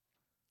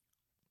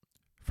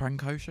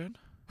 Frank Ocean.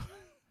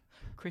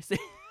 Chris.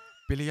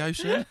 Billy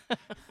Ocean.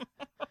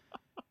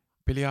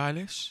 Billie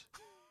Eilish.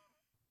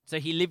 So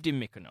he lived in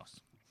Mykonos.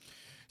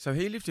 So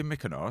he lived in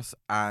Mykonos,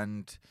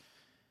 and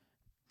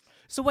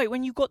So wait,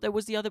 when you got there,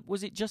 was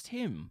it just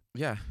him?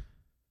 yeah,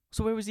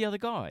 So where was the other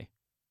guy?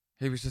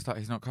 he was just like,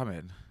 he's not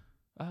coming.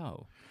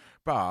 Oh.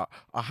 But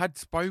I had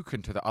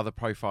spoken to the other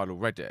profile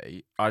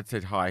already. I'd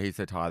said hi, he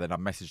said hi, then I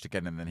messaged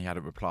again, and then he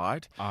hadn't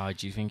replied.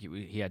 Do you think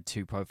he had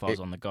two profiles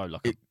on the go,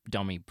 like a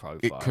dummy profile?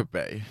 It could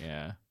be.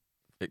 Yeah.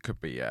 It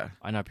could be, yeah.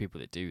 I know people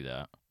that do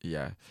that.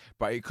 Yeah.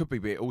 But it could be,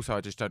 but also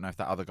I just don't know if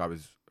that other guy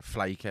was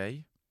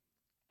flaky.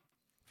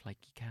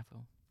 Flaky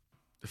Cavill.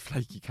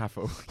 Flaky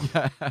Cavill.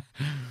 Yeah.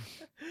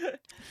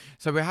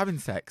 So we're having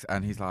sex,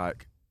 and he's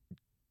like,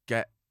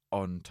 get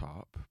on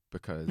top,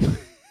 because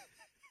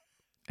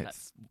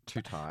it's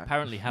too tight.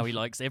 Apparently how he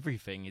likes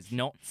everything is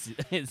not...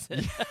 is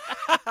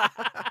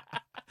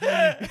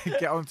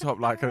Get on top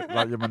like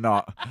you're my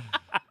nut.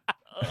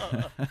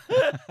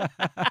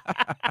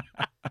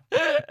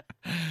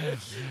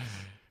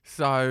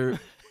 So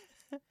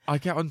I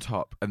get on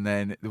top, and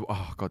then,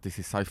 oh God, this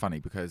is so funny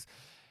because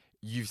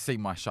you've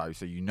seen my show,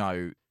 so you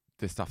know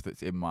the stuff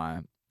that's in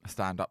my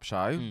stand-up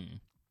show.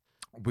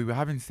 We were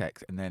having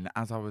sex, and then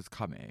as I was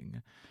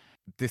coming,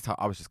 this time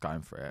I was just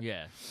going for it.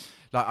 Yeah.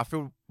 Like, I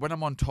feel when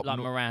I'm on top, Like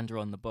Miranda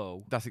on the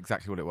ball. that's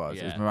exactly what it was.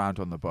 It was Yeah.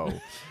 Miranda on the ball.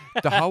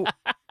 The whole,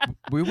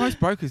 we almost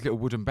broke his little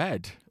wooden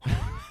bed.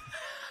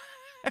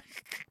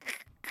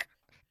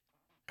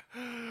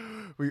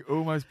 We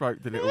almost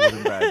broke the little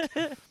wooden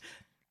bed.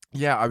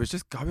 Yeah, I was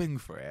just going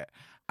for it,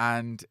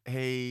 and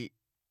he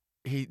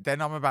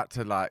then I'm about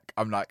to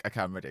I'm like,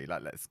 okay, I'm ready,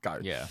 like, let's go.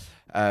 Yeah.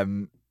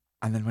 And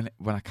then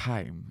when I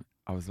came,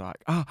 I was like,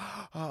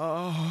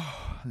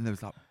 oh, and there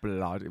was like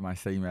blood in my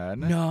semen.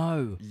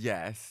 No.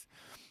 Yes.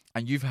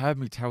 And you've heard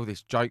me tell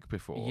this joke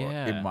before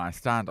Yeah. in my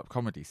stand-up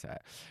comedy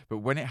set, but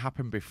when it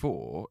happened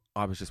before,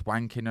 I was just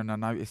wanking and I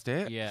noticed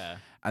it. Yeah.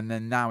 And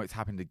then now it's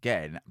happened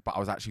again, but I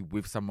was actually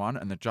with someone,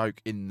 and the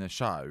joke in the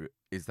show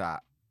is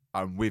that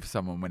I'm with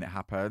someone when it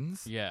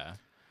happens. Yeah.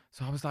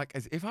 So I was like,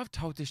 as if I've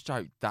told this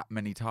joke that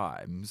many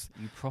times,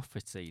 You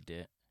prophesied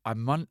it. I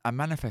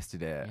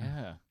manifested it.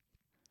 Yeah.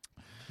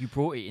 You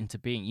brought it into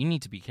being. You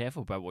need to be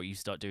careful about what you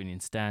start doing in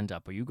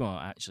stand-up, or you're going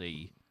to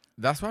actually...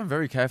 That's why I'm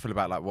very careful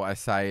about like what I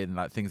say and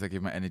like things I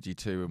give my energy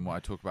to, and what I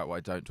talk about, what I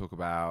don't talk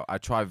about. I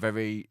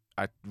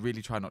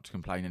really try not to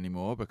complain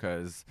anymore,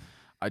 because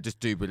I just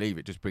do believe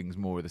it just brings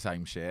more of the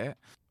same shit.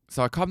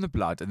 So I come the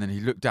blood, and then he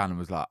looked down and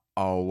was like,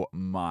 oh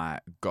my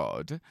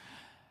God.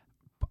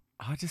 But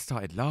I just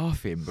started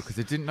laughing because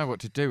I didn't know what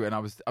to do. And I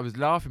was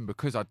laughing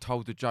because I'd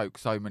told the joke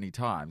so many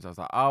times. I was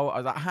like, ha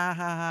ha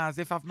ha, as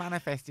if I've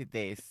manifested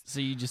this. So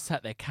you just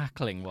sat there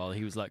cackling while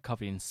he was like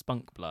covered in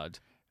spunk blood.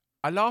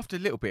 I laughed a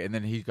little bit, and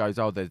then he goes,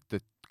 oh,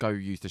 go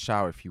use the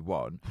shower if you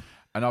want.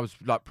 And I was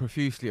like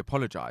profusely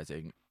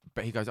apologising,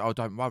 but he goes, oh,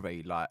 don't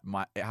worry, like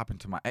it happened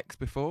to my ex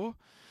before.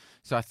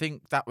 So I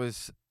think that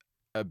was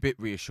a bit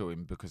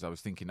reassuring, because I was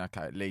thinking,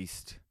 okay, at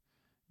least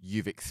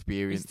you've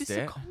experienced it. Is this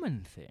a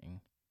common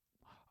thing?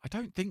 I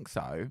don't think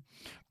so,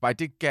 but I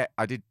did get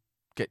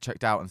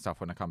checked out and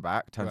stuff when I come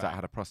back. Turns out I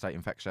had a prostate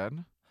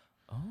infection.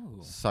 Oh.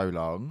 So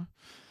long.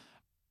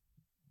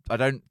 I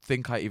don't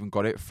think I even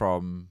got it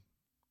from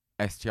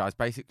STIs.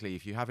 Basically,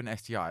 if you have an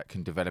STI, it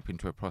can develop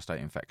into a prostate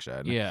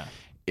infection. Yeah.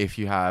 If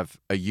you have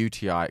a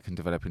UTI, it can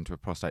develop into a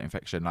prostate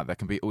infection. Like, there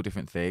can be all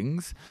different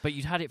things. But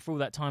you'd had it for all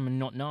that time and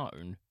not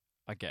known,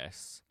 I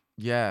guess.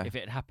 Yeah. If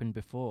it had happened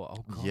before.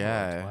 Oh, God.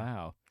 Yeah.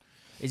 Wow.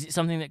 Is it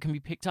something that can be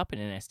picked up in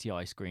an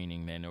STI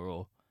screening then,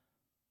 or?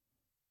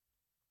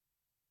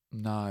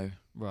 No.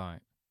 Right.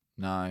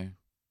 No.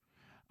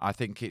 I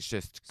think it's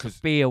just because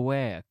Be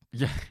aware.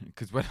 yeah,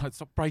 because when I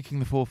stop breaking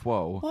the fourth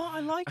wall, Well,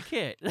 I like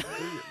it.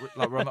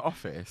 like we're on The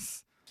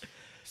Office.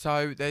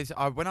 So there's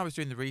when I was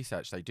doing the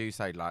research, they do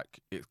say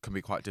like it can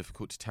be quite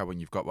difficult to tell when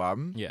you've got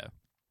one. Yeah.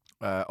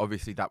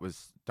 Obviously, that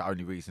was the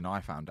only reason I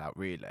found out,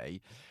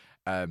 really.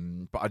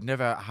 But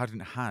hadn't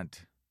had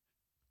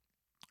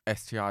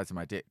STIs in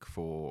my dick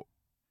for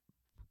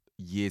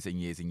years and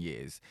years and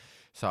years.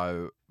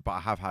 So, but I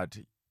have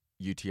had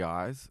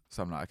UTIs,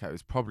 so I'm like, okay, it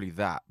was probably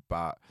that.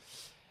 But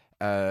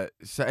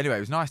so anyway, it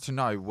was nice to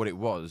know what it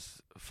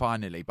was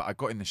finally. But I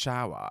got in the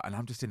shower, and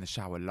I'm just in the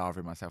shower,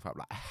 lathering myself up,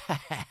 like,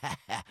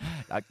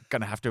 I'm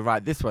gonna have to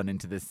write this one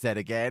into the set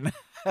again.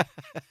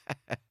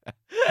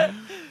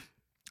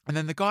 And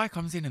then the guy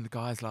comes in, and the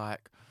guy's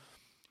like,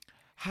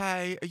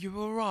 "Hey, are you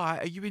all right?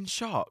 Are you in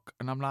shock?"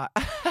 And I'm like,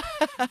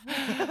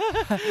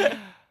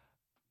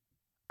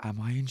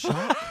 "Am I in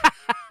shock?"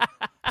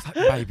 It's like,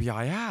 maybe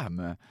I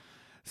am.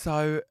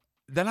 So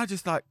then I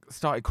just like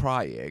started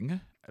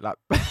crying, like,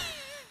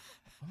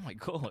 Oh my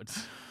god!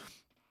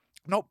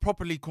 not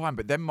properly crying,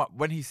 but then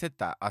when he said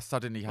that, I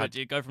suddenly But had. do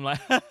you go from like?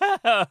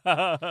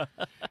 There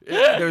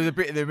was a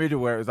bit in the middle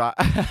where it was like,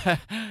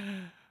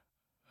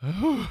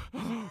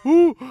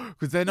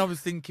 because then I was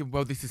thinking,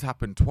 well, this has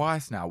happened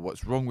twice now.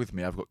 What's wrong with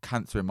me? I've got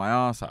cancer in my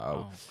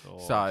arsehole. Oh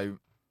god! So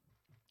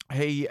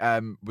he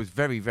was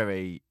very,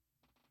 very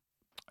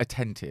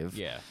attentive.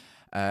 Yeah.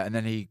 And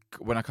then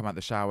when I come out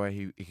the shower,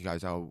 he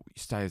goes, "Oh,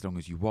 stay as long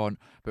as you want."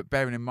 But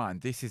bearing in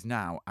mind, this is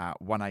now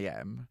at 1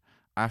 a.m.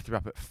 I have to be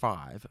up at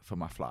 5 for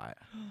my flight.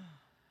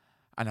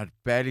 And I'd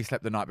barely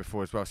slept the night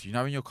before as well. So,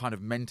 when you're kind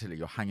of mentally,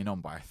 you're hanging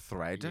on by a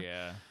thread.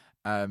 Yeah.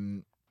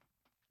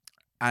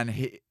 And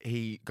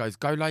he goes,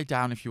 "Go lay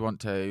down if you want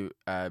to.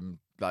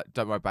 Like,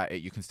 don't worry about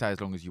it. You can stay as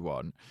long as you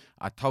want."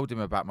 I told him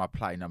about my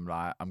plane. I'm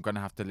like, "I'm going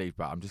to have to leave,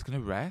 but I'm just going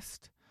to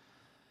rest."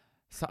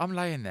 So I'm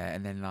laying there,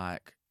 and then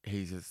like,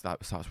 he just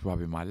like starts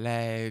rubbing my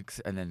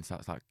legs, and then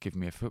starts like giving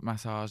me a foot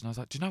massage. And I was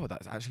like, "Do you know what?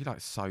 That's actually like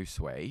so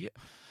sweet.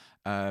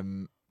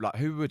 Like,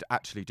 who would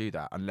actually do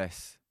that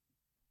unless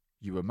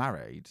you were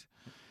married?"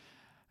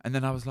 And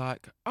then I was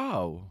like,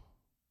 "Oh,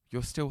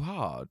 you're still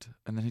hard."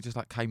 And then he just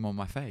like came on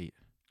my feet.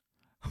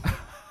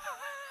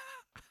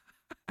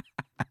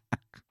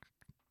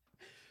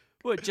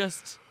 What,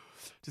 just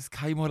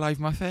came all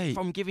over my feet.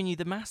 from giving you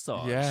the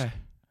massage? Yeah,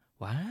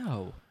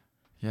 Wow.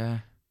 yeah.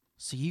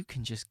 So you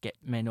can just get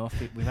men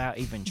off it without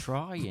even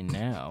trying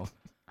now.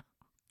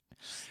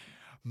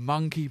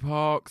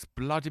 Monkeypox,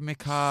 blood in my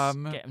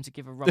cum. Get them to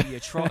give a rub of your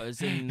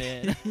trotters in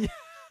there.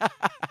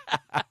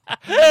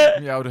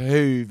 The old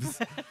hooves.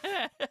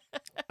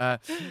 No,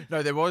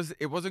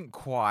 it wasn't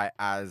quite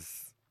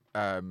as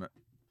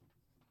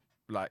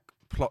like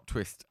plot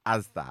twist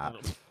as that.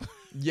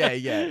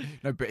 Yeah.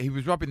 No, but he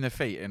was rubbing their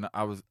feet, and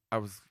I was.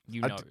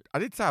 You know. I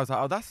did say, I was like,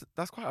 "Oh,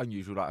 that's quite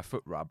unusual, like a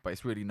foot rub, but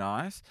it's really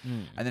nice."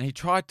 Mm. And then he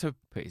tried to.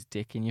 Put his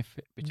dick in your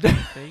between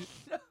your feet.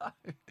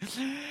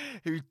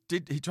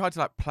 He tried to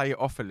like play it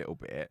off a little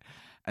bit,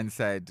 and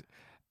said,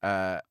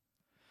 "Oh,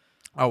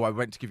 I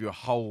went to give you a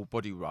whole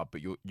body rub,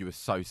 but you were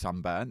so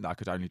sunburned that I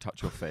could only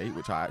touch your feet,"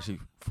 which I actually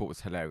thought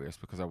was hilarious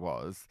because I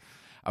was.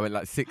 I went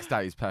like 6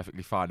 days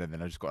perfectly fine, and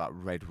then I just got that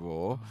red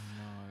raw. Oh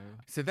no.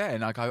 So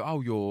then I go, "Oh,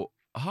 you're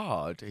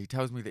hard." He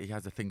tells me that he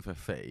has a thing for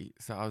feet.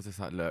 So I was just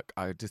like, "Look,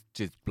 I just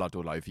blood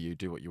all over you.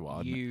 Do what you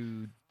want."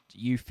 You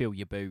feel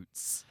your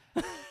boots.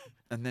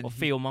 And then Or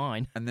feel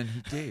mine. And then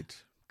he did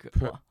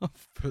What?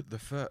 put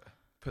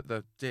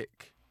the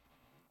dick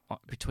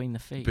Between the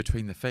feet.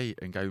 between the feet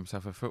and gave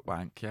himself a foot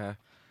wank. Yeah,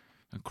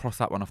 and cross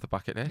that one off the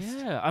bucket list.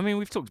 Yeah, I mean,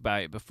 we've talked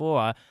about it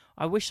before.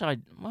 I wish I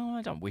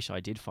don't wish I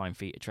did find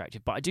feet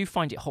attractive, but I do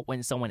find it hot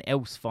when someone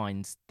else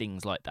finds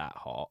things like that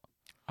hot.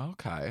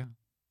 Okay.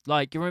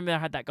 Like, you remember I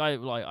had that guy,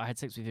 like, I had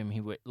sex with him,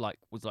 he was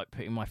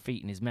putting my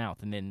feet in his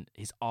mouth, and then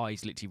his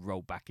eyes literally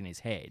rolled back in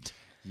his head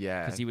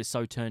Yeah. because he was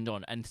so turned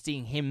on. And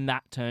seeing him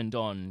that turned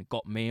on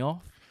got me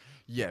off.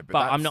 Yeah,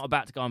 But I'm not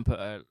about to go and put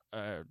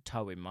a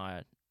toe in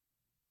my...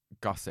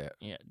 gusset.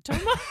 Yeah, toe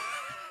in my...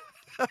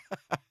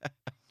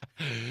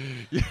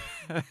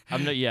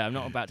 I'm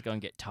not about to go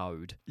and get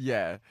toed.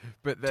 Yeah,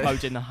 but then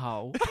Toed in the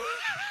hole.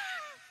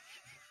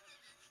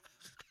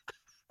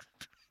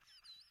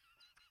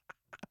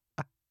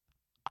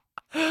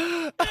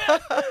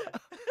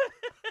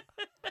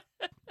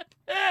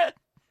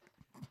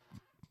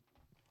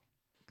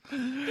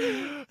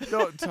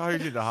 not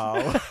toad in the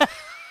hole.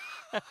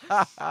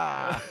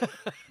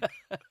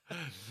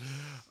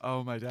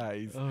 Oh my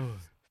days. Oh.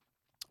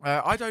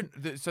 I don't.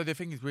 So the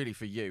thing is, really,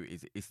 for you,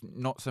 is it's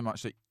not so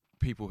much that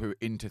people who are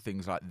into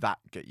things like that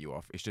get you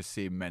off. It's just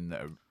seeing men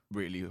that are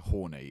really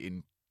horny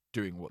in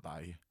doing what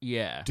they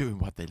Yeah. doing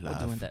what they love.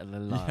 Doing that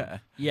love. Yeah.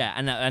 Yeah,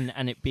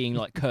 and it being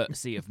like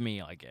courtesy of me,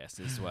 I guess,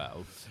 as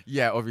well.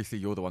 Yeah, obviously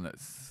you're the one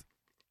that's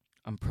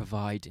I'm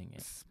providing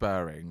it.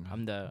 spurring,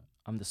 I'm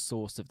the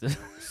source of the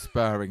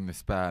spurring the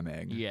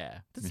sperming. yeah.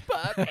 The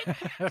sperm.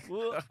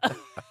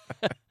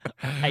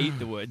 I hate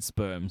the word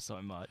sperm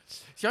so much.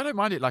 See, I don't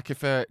mind it. Like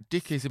if a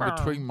dick is in Sperm.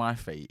 between my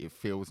feet, it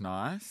feels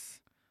nice.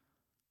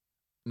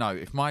 No,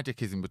 if my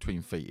dick is in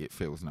between feet, it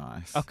feels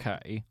nice.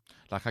 Okay.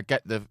 Like I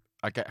get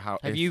how.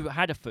 Have you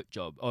had a foot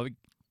job? Or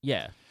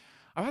yeah.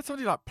 I've had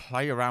somebody like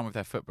play around with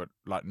their foot, but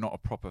like not a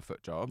proper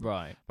foot job.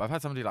 Right. But I've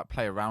had somebody like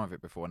play around with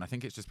it before, and I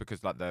think it's just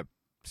because like the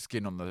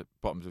skin on the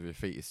bottoms of your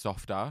feet is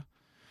softer,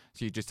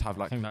 so you just have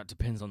I like. think that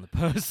depends on the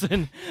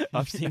person.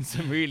 I've seen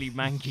some really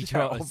manky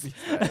Yeah, trotters.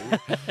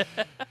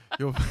 obviously.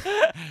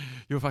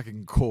 your You're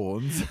fucking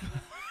corns.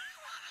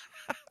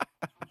 I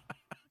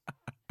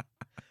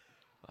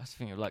was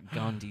thinking of like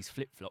Gandhi's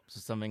flip flops or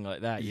something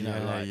like that. You know,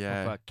 Yeah, like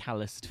yeah. proper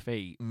calloused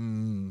feet.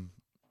 Mm.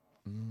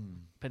 Mm.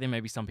 But then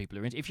maybe some people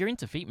are into. If you're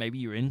into feet, maybe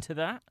you're into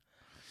that.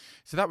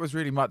 So that was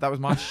really that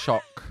was my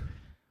shock.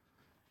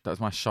 That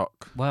was my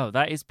shock. Wow,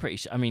 that is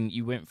pretty. I mean,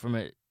 you went from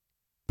a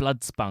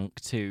blood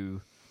spunk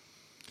to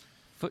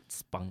foot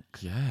spunk.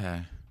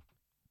 Yeah.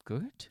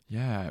 Good.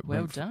 Yeah.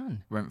 Well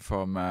done. Went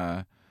from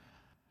no.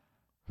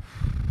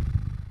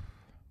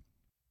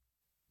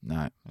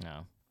 No,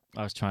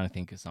 I was trying to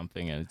think of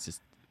something, and it's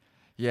just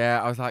Yeah,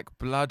 I was like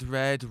blood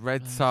red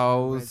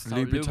souls,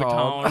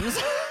 Louboutin.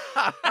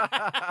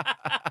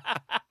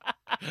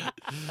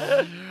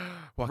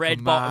 Red Guacamole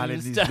in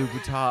bottoms. these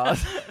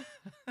Louboutins.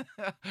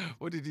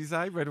 What did you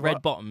say? Red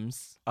what?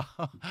 bottoms.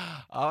 Oh,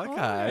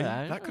 okay.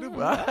 yeah. That could have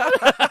worked.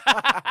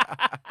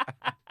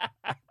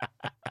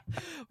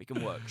 We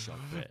can workshop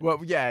it. Well,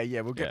 yeah,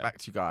 we'll get Yeah. back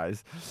to you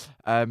guys.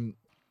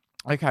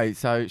 Okay,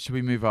 so should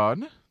we move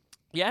on?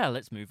 Yeah,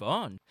 let's move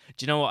on.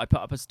 Do you know what? I put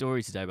up a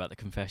story today about the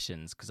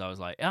confessions because I was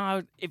like,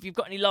 oh, if you've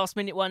got any last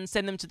minute ones,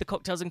 send them to the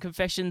Cocktails and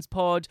Confessions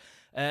pod,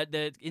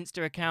 the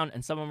Insta account.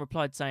 And someone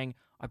replied saying,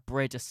 I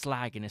bred a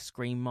slag in a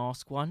Scream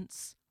mask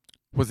once.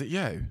 Was it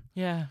you?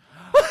 Yeah.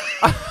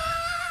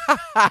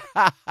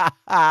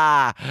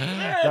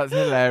 That's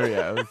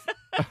hilarious.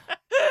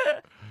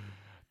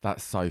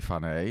 That's so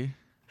funny.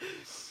 I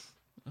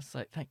was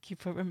like, thank you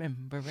for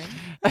remembering.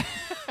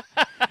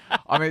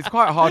 I mean, it's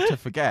quite hard to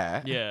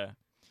forget. Yeah.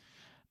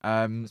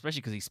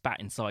 Especially because he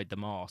spat inside the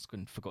mask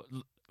and forgot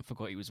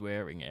he was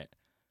wearing it.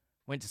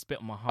 Went to spit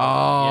on my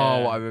heart.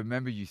 Oh, Yeah. I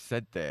remember you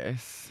said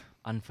this.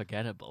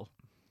 Unforgettable.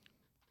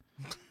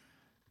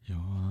 You're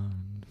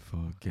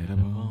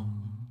unforgettable.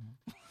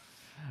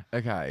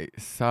 Okay,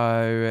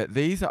 so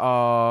these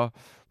are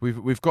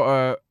we've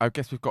got I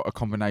guess we've got a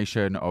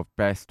combination of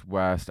best,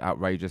 worst,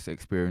 outrageous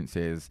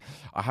experiences.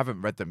 I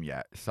haven't read them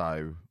yet,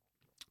 so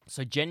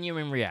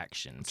genuine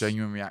reactions.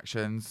 genuine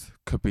reactions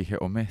could be hit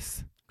or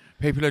miss.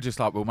 People are just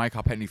like, we'll make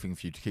up anything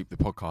for you to keep the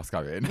podcast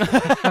going.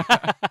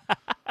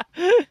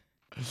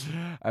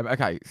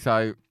 Okay,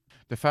 so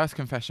the first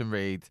confession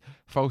reads,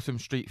 Folsom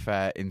Street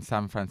Fair in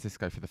San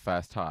Francisco for the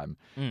first time.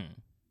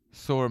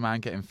 Saw a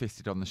man getting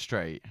fisted on the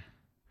street.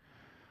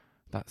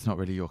 That's not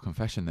really your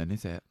confession then,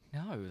 is it?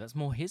 No, that's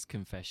more his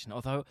confession.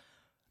 Although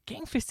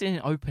getting fisted in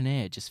open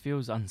air just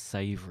feels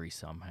unsavoury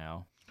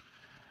somehow.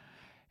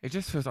 It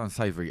just feels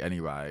unsavoury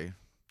anyway.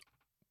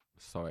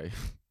 Sorry.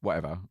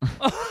 Whatever.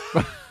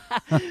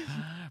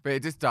 But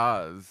it just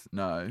does.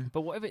 No.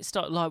 But what if it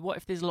what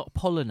if there's a lot of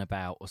pollen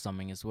about or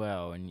something as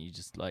well, and you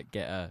just like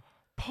get a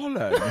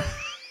Pollen?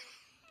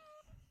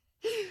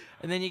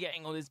 and then you're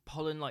getting all this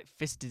pollen like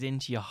fisted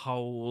into your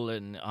hole,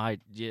 and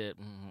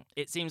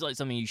it seems like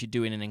something you should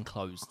do in an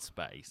enclosed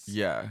space.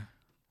 Yeah.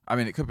 I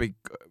mean, it could be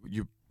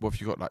what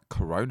if you got like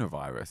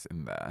coronavirus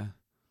in there?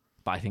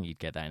 But I think you'd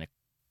get that in an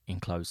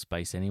enclosed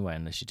space anyway,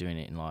 unless you're doing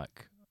it in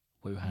like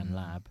Wuhan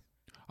lab.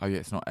 Oh yeah,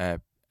 it's not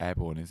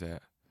airborne, is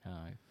it? No,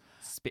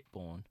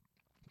 spitborne.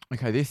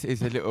 Okay, this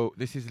is a little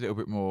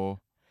bit more.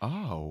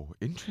 Oh,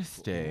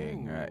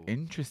 interesting. Ooh.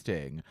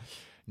 Interesting.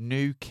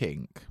 New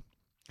kink.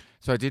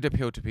 So I did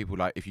appeal to people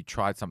like if you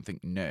tried something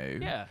new.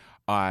 Yeah.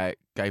 I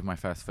gave my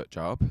first foot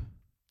job.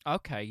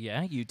 Okay.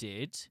 Yeah, you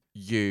did.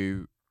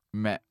 You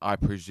met, I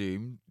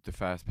presume, the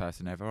first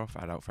person ever off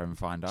Adult Friend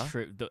Finder.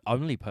 True. The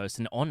only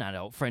person on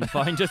Adult Friend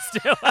Finder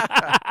still.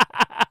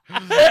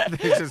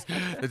 There's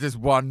just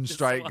one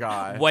straight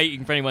guy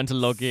waiting for anyone to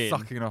log in.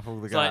 sucking off all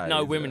the It's guys. like,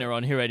 no women are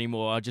on here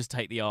anymore. I'll just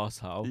take the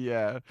arsehole.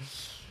 Yeah.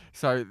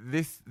 So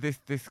this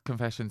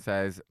confession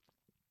says,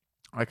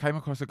 I came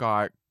across a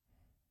guy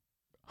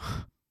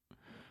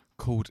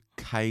called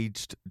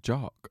Caged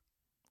Jock.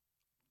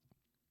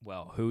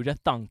 Well, who'd have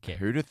thunk it?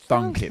 Who'd have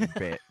thunk it,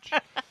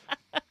 bitch?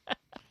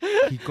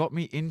 He got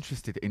me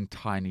interested in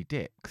tiny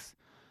dicks.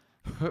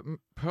 Put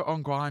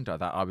on Grindr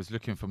that I was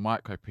looking for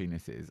micro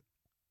penises,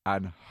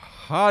 and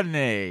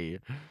honey,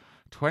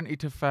 20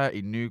 to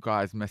 30 new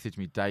guys message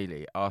me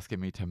daily asking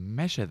me to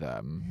measure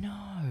them.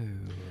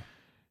 No.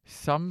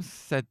 Some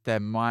said they're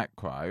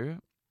micro,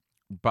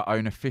 but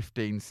own a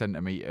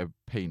 15-centimetre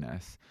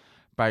penis.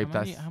 Babe,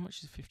 How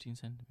much is 15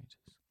 centimetres?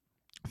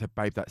 So,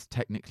 babe, that's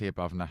technically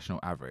above national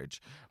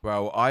average.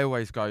 Well, I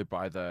always go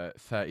by the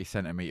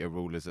 30-centimetre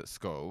rulers at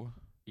school.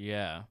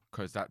 Yeah.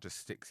 Because that just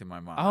sticks in my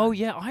mind. Oh,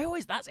 yeah.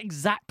 That's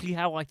exactly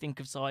how I think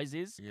of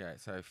sizes. Yeah,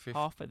 so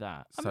Half of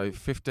that. So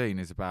 15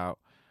 is about,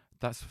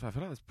 I feel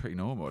like that's pretty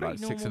normal.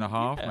 Pretty like 6.5,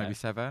 normal, yeah. maybe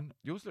 7.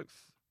 Yours looks,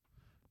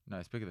 no,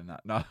 it's bigger than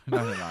that. No,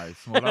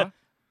 smaller.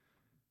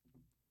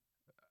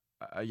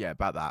 Yeah,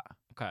 about that.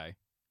 Okay.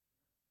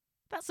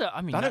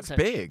 That's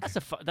big.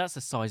 That's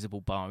a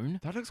sizable bone.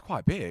 That looks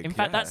quite big. In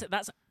fact,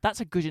 yeah.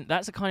 that's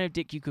a kind of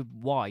dick you could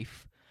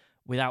wife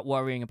without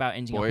worrying about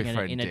ending up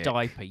in a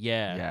diaper.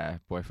 Yeah. Yeah,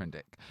 boyfriend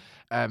dick.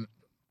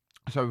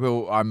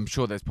 So I'm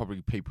sure there's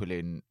probably people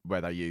in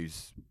where they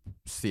use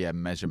CM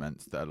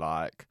measurements that are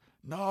like,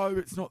 no,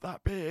 it's not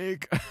that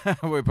big.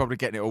 We're probably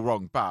getting it all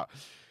wrong, but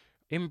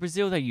In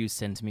Brazil, they use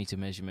centimetre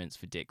measurements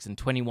for dicks, and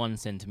 21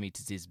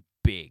 centimetres is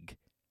big.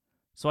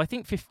 So I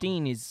think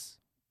 15 is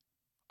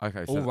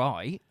Okay, all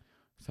right.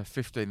 So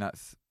 15,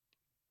 that's...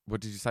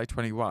 What did you say,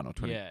 21 or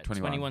 20? Yeah,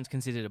 21? 21's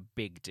considered a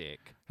big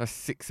dick. That's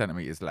 6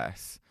 centimetres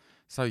less.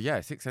 So,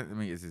 yeah, 6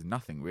 centimetres is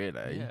nothing,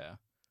 really. Yeah.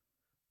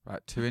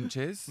 Right, 2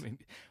 inches? I mean,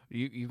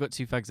 you've got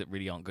two fags that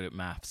really aren't good at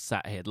maths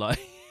sat here like...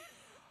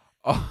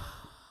 Oh,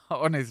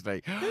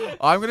 honestly,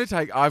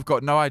 I've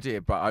got no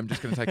idea, but I'm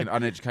just going to take an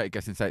uneducated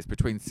guess and say it's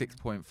between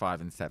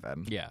 6.5 and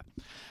 7. Yeah.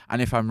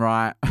 And if I'm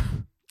right,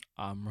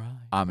 I'm right.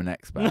 I'm an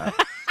expert.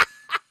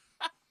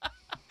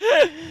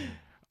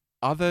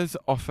 Others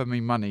offer me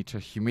money to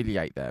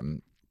humiliate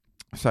them.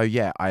 So,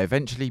 yeah, I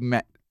eventually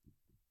met...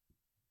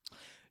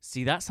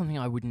 See, that's something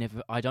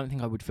I don't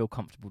think I would feel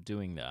comfortable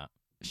doing that.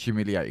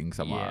 Humiliating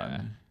someone.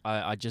 Yeah.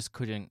 I just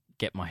couldn't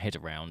get my head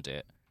around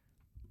it.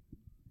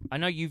 I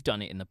know you've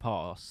done it in the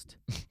past.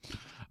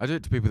 I do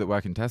it to people that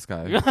work in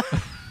Tesco.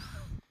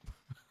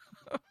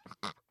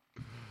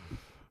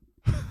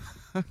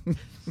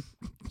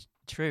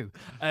 True.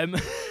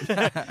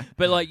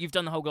 But like you've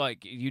done the whole I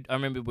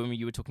remember when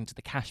you were talking to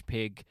the cash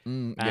pig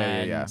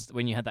Yeah.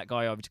 when you had that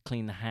guy over to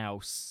clean the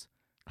house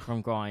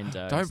from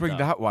Grindr. Don't bring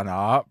that one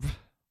up.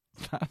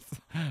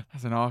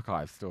 That's an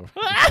archive story.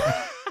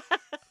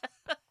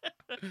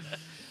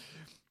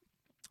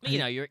 You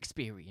know, you're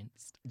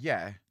experienced.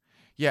 Yeah.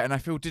 Yeah, and I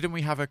feel, didn't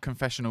we have a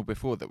confessional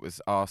before that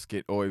was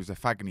asking, or it was a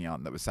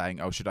fagnion that was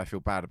saying, oh, should I feel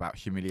bad about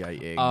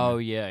humiliating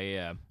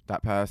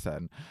that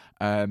person?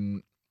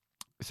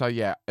 So,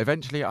 yeah,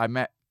 eventually I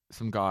met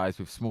some guys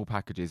with small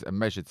packages and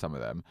measured some of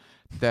them.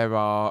 There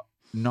are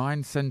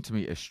 9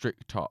 centimetre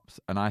strict tops,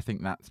 and I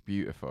think that's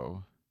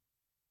beautiful.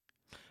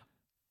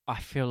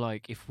 I feel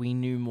like if we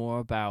knew more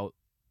about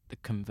the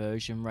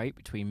conversion rate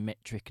between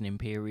metric and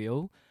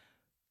imperial,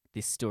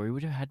 this story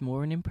would have had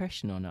more an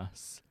impression on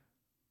us.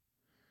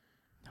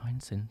 9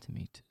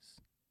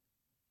 centimetres.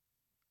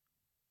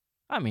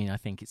 I mean, I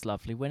think it's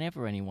lovely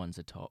whenever anyone's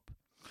a top.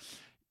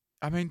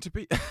 I mean, to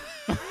be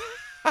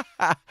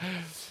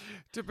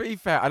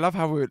fair, I love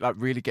how we're like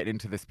really getting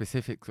into the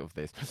specifics of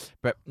this.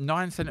 But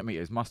 9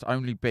 centimetres must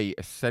only be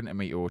a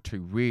centimetre or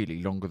two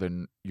really longer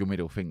than your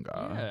middle finger.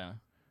 Yeah.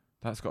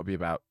 That's got to be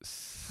about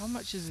How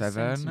much is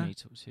 7, a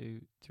centimetre?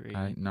 2, 3,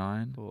 8,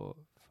 9. 4,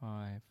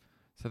 5.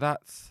 So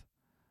that's...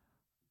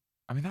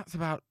 I mean, that's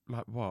about,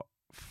 like, what,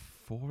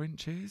 4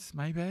 inches,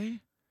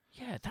 maybe?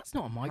 Yeah, that's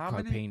not a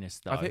micro penis,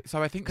 though. I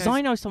think because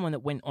I know someone that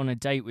went on a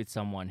date with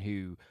someone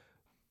who,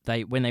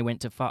 when they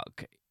went to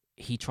fuck,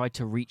 he tried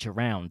to reach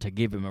around to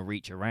give him a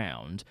reach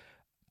around,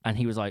 and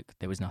he was like,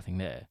 there was nothing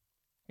there.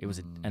 It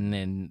was, and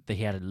then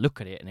he had a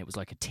look at it, and it was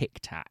like a tic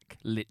tac,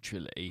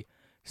 literally.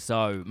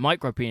 So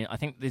micro penis, I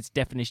think this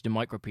definition of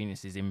micro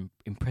penis is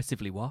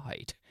impressively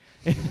wide,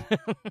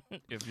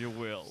 if you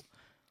will.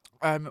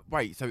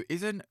 Wait, so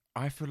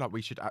I feel like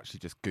we should actually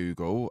just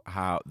Google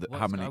how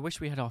many... I wish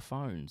we had our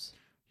phones.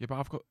 Yeah, but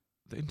I've got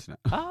the internet.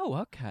 Oh,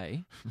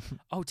 okay.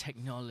 Oh,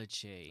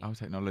 technology. Oh,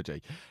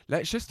 technology.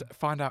 Let's just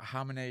find out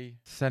how many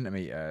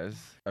centimetres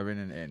are in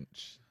an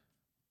inch.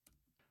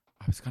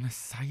 I was going to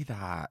say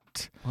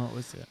that. What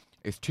was it?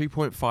 It's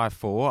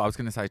 2.54. I was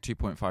going to say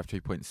 2.5,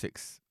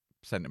 2.6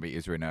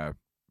 centimetres are in an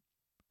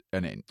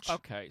inch.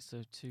 Okay,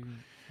 so 2...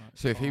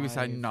 So if he was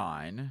saying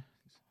 9...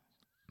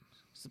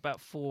 It's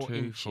about 4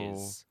 inches.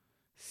 4,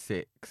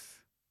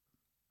 6,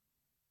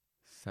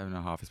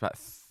 7.5.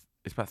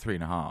 It's about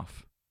 3.5.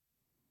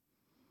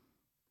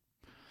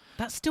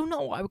 That's still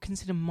not what I would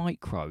consider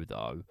micro,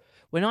 though.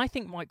 When I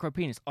think micro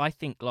penis, I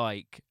think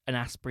like an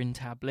aspirin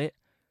tablet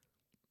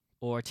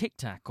or a Tic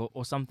Tac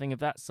or something of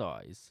that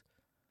size.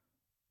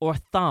 Or a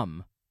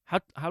thumb.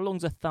 How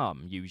long's a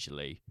thumb,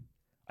 usually?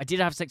 I did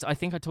have sex. I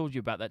think I told you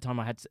about that time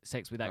I had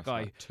sex with that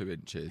guy. Like 2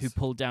 inches. Who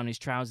pulled down his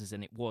trousers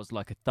and it was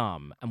like a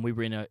thumb. And we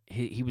were in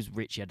he was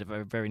rich. He had a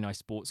very, very nice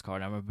sports car.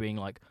 And I remember being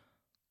like,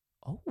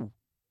 oh.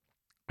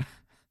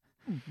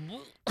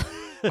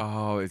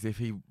 Oh, as if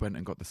he went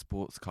and got the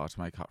sports car to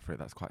make up for it.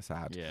 That's quite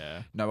sad.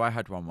 Yeah. No, I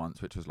had one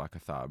once, which was like a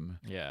thumb.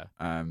 Yeah.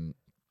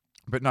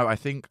 But no, I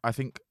think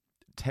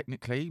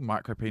technically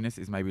micro penis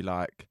is maybe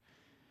like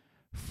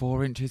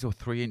 4 inches or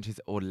 3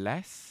 inches or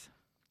less.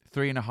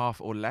 3.5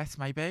 or less,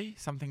 maybe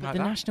something like that.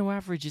 The national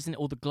average isn't,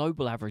 or the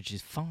global average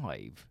is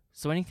 5.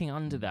 So anything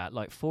under that,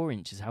 like 4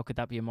 inches, how could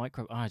that be a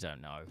micro? I don't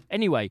know.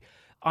 Anyway,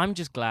 I'm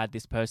just glad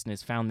this person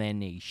has found their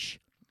niche.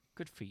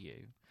 Good for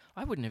you.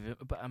 I wouldn't have,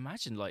 but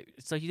imagine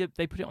so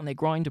they put it on their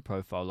Grindr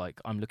profile, like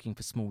I'm looking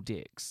for small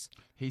dicks.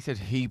 He said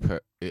he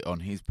put it on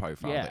his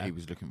profile that he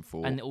was looking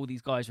for, and all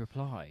these guys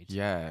replied.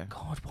 Yeah.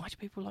 God, why do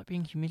people like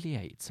being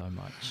humiliated so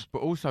much? But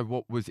also,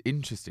 what was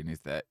interesting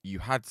is that you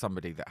had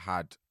somebody that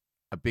had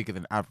a bigger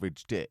than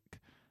average dick,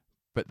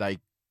 but they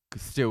could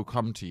still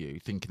come to you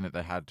thinking that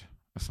they had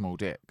a small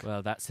dick.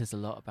 Well, that says a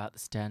lot about the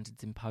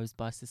standards imposed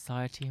by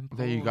society and porn.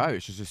 There you go.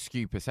 It's just a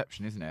skewed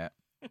perception, isn't it?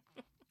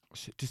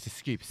 Just a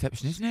skewed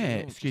perception, isn't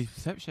it? Skewed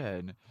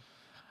perception.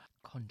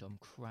 Condom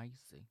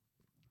crazy.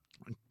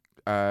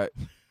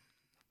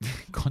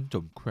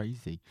 Condom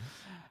crazy.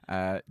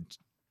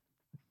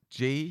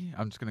 G.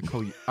 I'm just gonna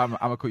call you. I'm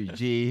gonna call you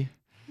G.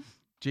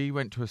 G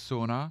went to a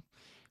sauna,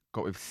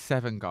 got with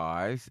 7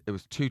 guys. It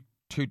was too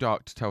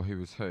dark to tell who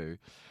was who,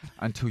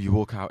 until you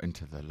walk out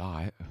into the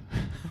light.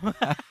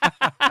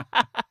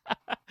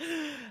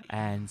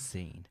 And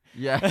scene.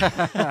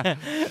 Yeah.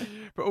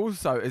 But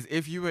also, as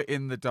if you were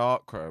in the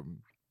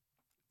darkroom,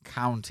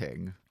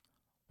 counting.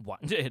 What?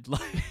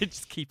 Like,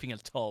 just keeping a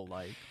toll,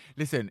 like.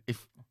 Listen,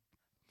 if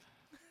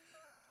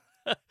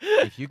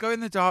you go in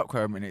the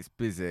darkroom and it's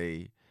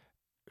busy,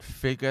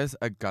 figures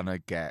are gonna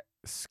get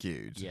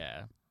skewed.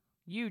 Yeah.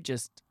 You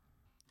just...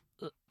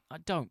 I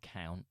don't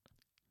count.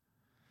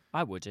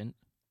 I wouldn't.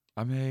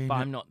 I mean, But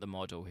I'm not the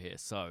model here,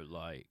 so,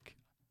 like...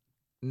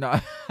 no,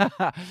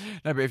 no.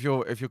 But if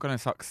you're gonna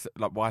suck,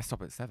 like, why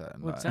stop at 7?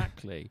 Well, Like,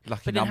 exactly.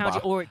 lucky But then number.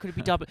 or it could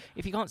be double.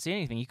 If you can't see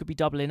anything, you could be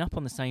doubling up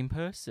on the same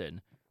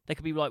person. They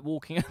could be like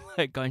walking,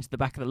 like, going to the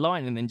back of the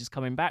line and then just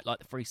coming back like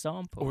the free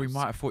samples. Or he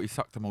might have thought he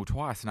sucked them all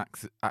twice and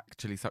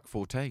actually sucked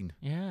 14.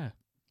 Yeah.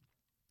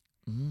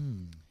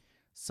 Mm.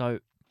 So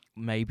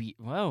maybe,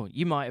 well,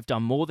 you might have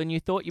done more than you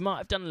thought. You might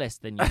have done less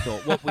than you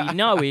thought. What we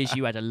know is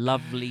you had a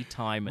lovely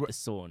time at the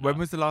sauna. When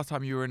was the last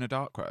time you were in a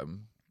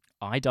darkroom?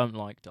 I don't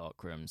like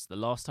dark rooms. The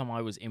last time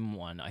I was in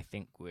one, I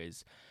think,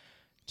 was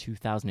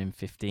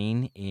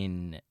 2015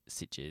 in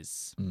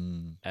Sitges.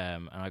 Mm.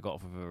 And I got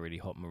off with a really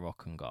hot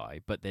Moroccan guy.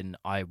 But then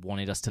I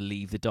wanted us to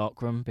leave the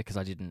dark room because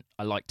I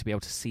like to be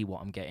able to see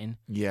what I'm getting.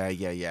 Yeah.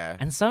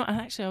 And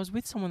actually I was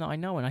with someone that I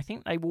know, and I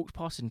think they walked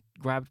past and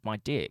grabbed my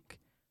dick.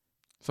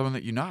 Someone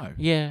that you know?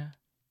 Yeah.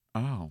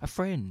 Oh. A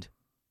friend.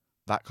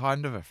 That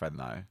kind of a friend,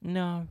 though?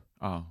 No.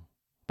 Oh.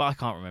 But I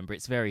can't remember.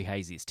 It's very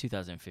hazy. It's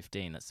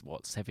 2015. That's,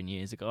 7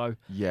 years ago?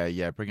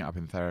 Yeah. Bring it up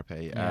in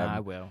therapy. Yeah,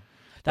 I will.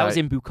 That was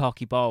in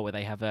Bukkake Bar, where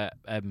they have a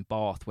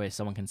bath where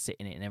someone can sit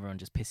in it and everyone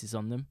just pisses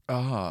on them.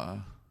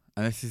 Ah.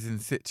 And this is in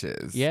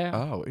Sitges? Yeah.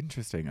 Oh,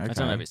 interesting. Okay. I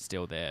don't know if it's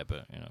still there,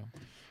 but, you know.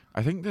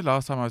 I think the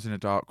last time I was in a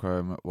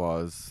darkroom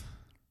was...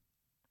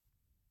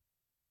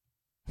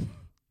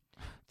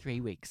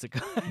 3 weeks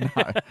ago.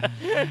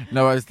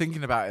 No, I was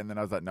thinking about it and then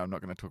I was like, no, I'm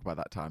not going to talk about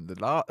that time.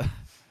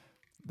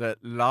 The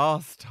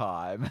last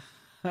time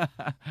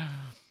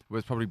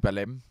was probably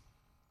Berlin.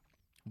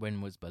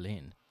 When was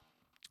Berlin?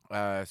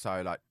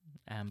 So like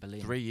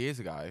Berlin. 3 years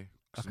ago.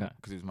 Okay.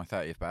 Because it was my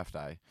 30th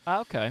birthday. Oh,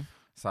 okay.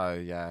 So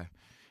yeah.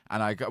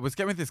 And I was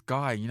getting with this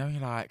guy, you know,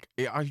 you're like,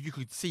 you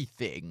could see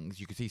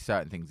things. You could see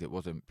certain things. It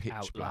wasn't pitch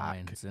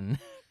Outlines black. and...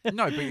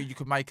 No, but you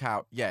could make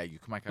out,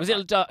 Was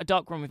it a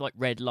dark room with, like,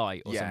 red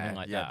light or something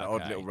like that? Yeah, the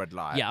odd little red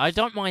light. Yeah, I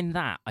don't mind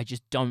that. I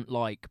just don't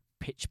like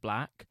pitch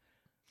black.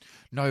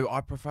 No, I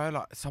prefer,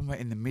 like, somewhere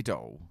in the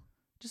middle.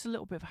 Just a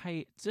little bit of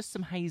just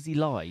some hazy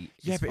light.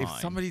 Yeah, but fine.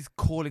 if somebody's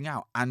calling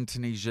out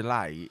Anthony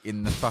Gillet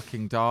in the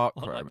fucking dark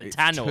What, room, like the it's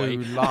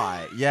tannoy? too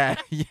light. Yeah.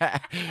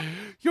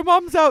 Your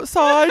mum's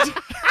outside.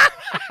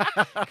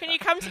 Can you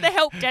come to the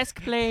help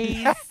desk,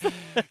 please?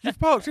 You've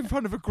parked in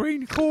front of a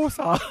green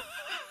Corsa.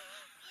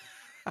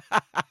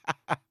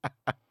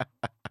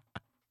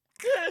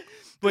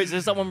 Wait, so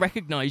someone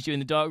recognised you in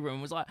the dark room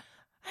and was like,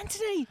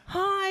 Anthony,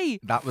 hi.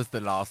 That was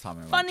the last time I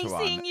went Funny to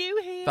one. seeing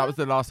you here. That was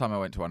the last time I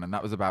went to one, and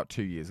that was about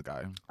 2 years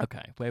ago.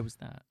 Okay, where was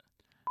that?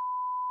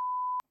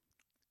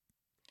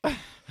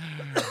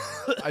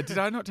 Did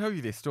I not tell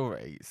you this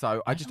story?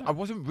 So I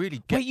wasn't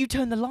really. Wait, you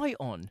turned the light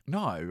on?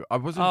 No, I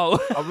wasn't. Oh,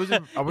 I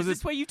wasn't. Is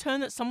this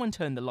where someone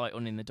turned the light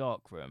on in the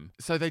dark room?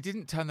 So they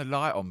didn't turn the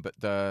light on, but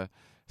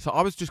So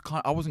I was just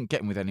I wasn't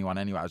getting with anyone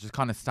anyway. I was just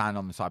kind of standing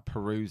on the side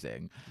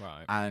perusing,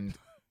 Right. and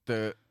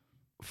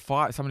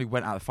somebody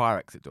went out the fire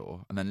exit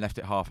door and then left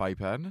it half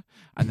open,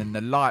 and then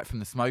the light from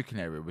the smoking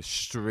area was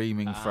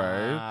streaming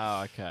through.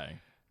 Oh, okay.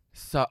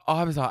 So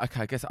I was like,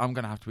 okay, I guess I'm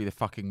gonna have to be the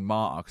fucking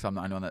martyr because I'm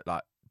the only one that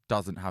like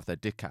doesn't have their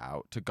dick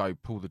out to go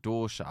pull the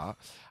door shut.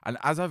 And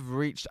as I've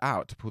reached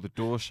out to pull the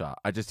door shut,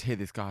 I just hear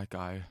this guy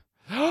go,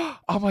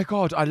 "Oh my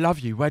god, I love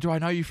you. Where do I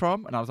know you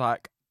from?" And I was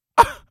like,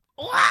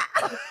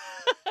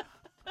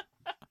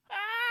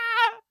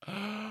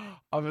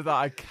 I was like,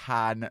 I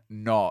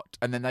cannot.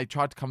 And then they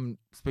tried to come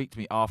speak to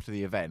me after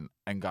the event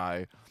and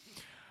go,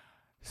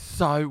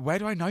 "So where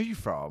do I know you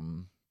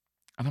from?"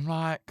 And I'm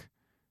like,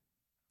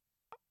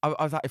 I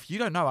was like, if you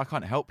don't know, I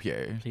can't help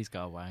you. Please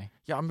go away.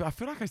 Yeah, I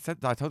feel like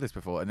I told this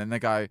before. And then they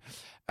go,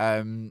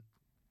 "Oh,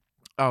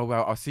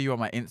 well, I'll see you on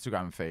my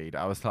Instagram feed."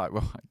 I was like,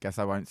 well, I guess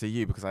I won't see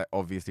you because I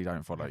obviously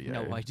don't follow you.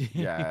 No idea.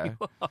 Yeah.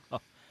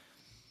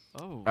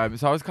 Oh.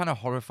 So I was kind of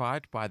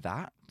horrified by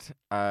that.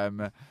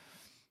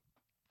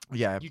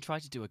 Yeah. You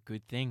tried to do a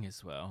good thing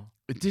as well.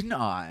 Didn't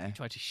I? You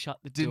tried to shut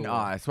the door. Didn't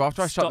I? So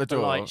after I shut the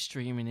door, light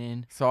streaming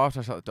in. So after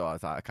I shut the door, I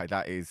was like, okay,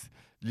 that is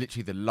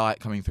literally the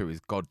light coming through is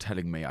God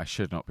telling me I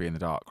should not be in the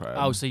dark room.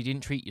 Oh, so you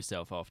didn't treat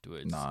yourself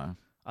afterwards? No.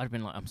 I'd have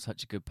been like, I'm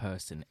such a good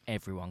person.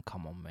 Everyone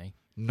come on me.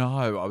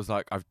 No, I was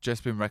like, I've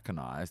just been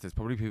recognised. There's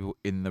probably people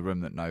in the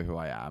room that know who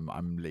I am.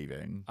 I'm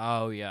leaving.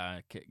 Oh, yeah.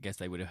 I guess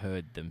they would have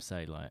heard them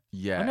say, like...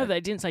 Yeah. Oh, no,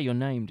 they didn't say your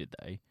name, did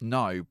they?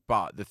 No,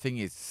 but the thing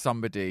is,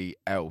 somebody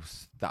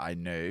else that I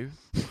knew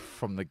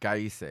from the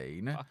gay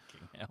scene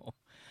Fucking hell.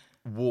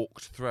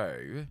 walked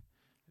through,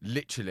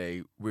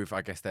 literally with,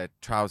 I guess, their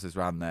trousers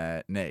around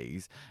their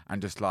knees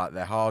and just like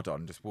their hard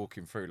on, just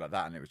walking through like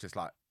that, and it was just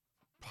like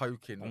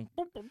poking,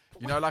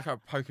 you know, like a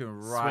poking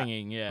right,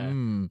 swinging, yeah,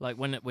 like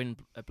when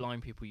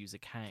blind people use a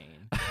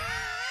cane.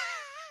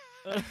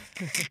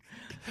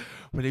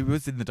 Well, he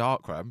was in the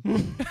dark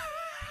room.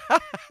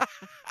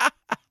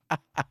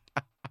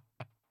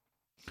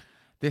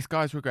 This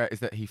guy's regret is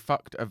that he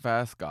fucked a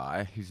verse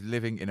guy who's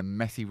living in a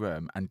messy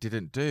room and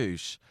didn't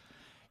douche.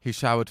 He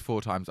showered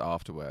 4 times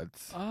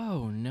afterwards.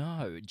 Oh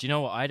no! Do you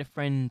know what? I had a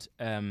friend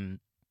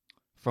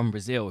from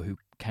Brazil who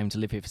came to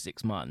live here for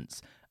 6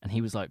 months, and he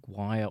was like,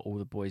 "Why are all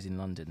the boys in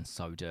London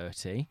so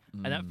dirty?"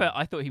 And at first,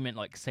 I thought he meant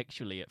like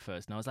sexually at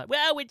first, and I was like,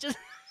 "Well, we're just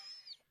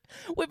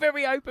we're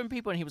very open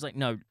people." And he was like,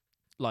 "No,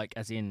 like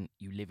as in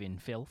you live in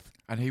filth."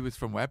 And he was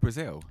from where?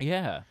 Brazil?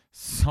 Yeah.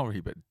 Sorry,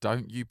 but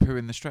don't you poo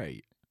in the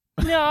street?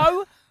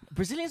 No,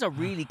 Brazilians are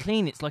really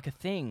clean. It's like a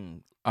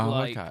thing. Oh,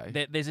 like,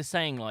 okay. There's a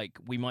saying like,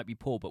 "We might be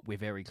poor, but we're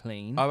very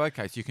clean." Oh,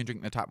 okay. So you can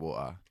drink the tap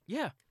water.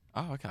 Yeah.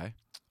 Oh, okay.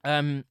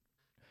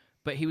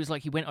 But he was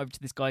like, he went over to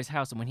this guy's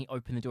house, and when he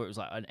opened the door, it was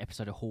like an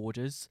episode of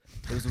Hoarders.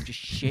 There was all just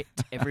shit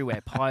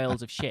everywhere,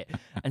 piles of shit.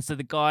 And so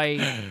the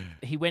guy,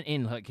 he went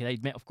in, like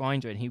they'd met off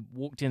Grindr, and he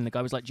walked in. The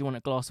guy was like, "Do you want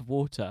a glass of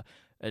water?"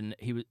 And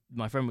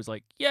my friend was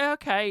like, "Yeah,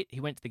 okay."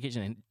 He went to the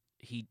kitchen, and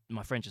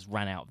my friend just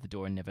ran out of the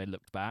door and never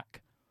looked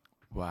back.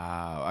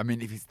 Wow. I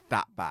mean, if it's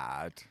that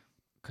bad.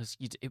 Because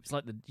it was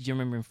like do you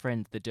remember in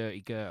Friends, the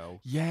dirty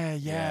girl?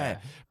 Yeah.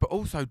 But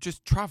also,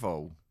 just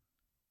travel.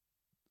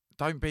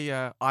 Don't be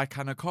I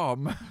canna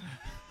come.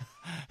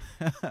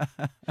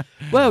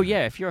 Well,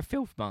 yeah, if you're a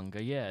filth monger,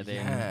 then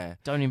Yeah.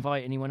 don't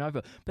invite anyone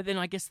over. But then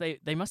I guess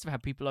they must have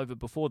had people over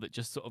before that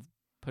just sort of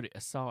put it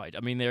aside.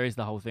 I mean, there is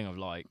the whole thing of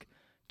like,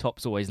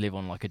 tops always live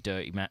on like a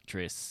dirty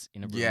mattress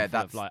in a room full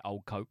of like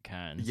old Coke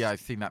cans. Yeah,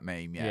 I've seen that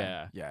meme.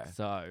 Yeah.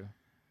 So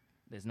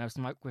there's no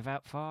smoke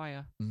without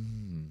fire.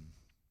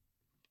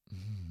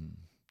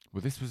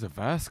 Well, this was a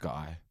verse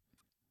guy.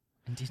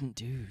 And didn't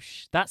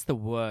douche. That's the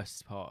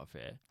worst part of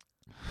it.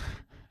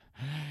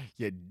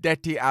 You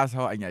dirty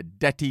asshole and your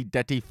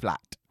dirty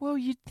flat. Well,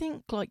 you'd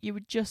think like you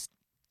would just,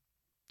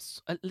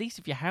 at least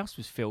if your house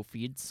was filthy,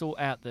 you'd sort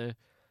out the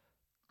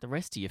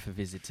rest of you for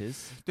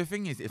visitors. The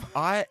thing is, if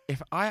I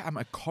am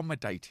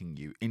accommodating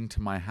you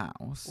into my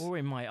house, Or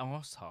in my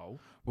arsehole.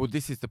 well,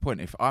 this is the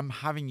point. If I'm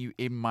having you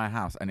in my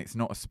house and it's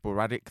not a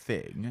sporadic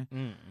thing,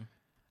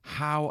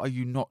 how are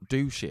you not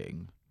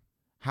douching?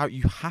 How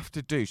you have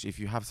to douche if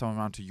you have someone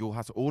around to your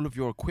house. All of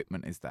your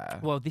equipment is there.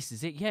 Well, this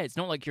is it. Yeah, it's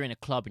not like you're in a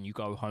club and you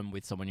go home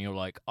with someone and you're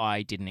like,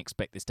 "I didn't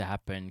expect this to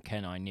happen.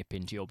 Can I nip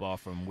into your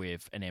bathroom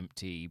with an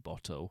empty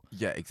bottle?"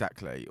 Yeah,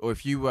 exactly. Or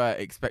if you were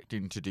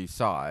expecting to do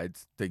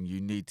sides, then you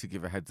need to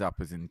give a heads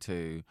up as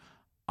into,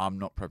 I'm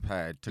not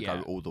prepared to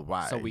go all the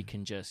way. So we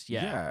can just,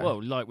 Yeah.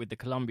 Well, like with the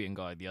Colombian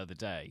guy the other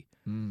day,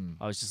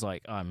 I was just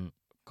like,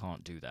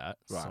 can't do that.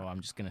 Right. So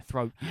I'm just going to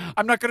throw...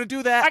 I'm not going to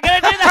do that. I'm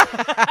going to do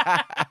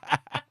that!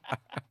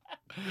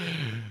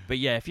 But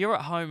yeah, if you're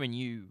at home and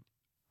you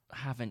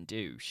haven't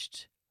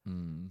douched,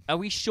 are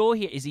we sure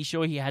is he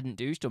sure he hadn't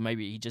douched, or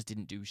maybe he just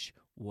didn't douche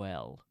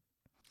well?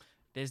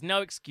 There's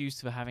no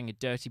excuse for having a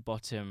dirty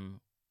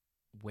bottom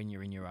when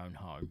you're in your own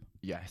home.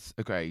 Yes,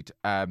 agreed.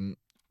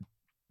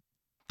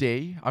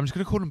 D, I'm just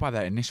going to call them by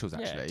their initials,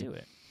 actually. Yeah, do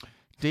it.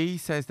 D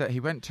says that he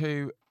went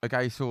to a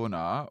gay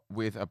sauna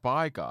with a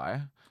bi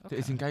guy that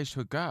is engaged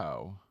to a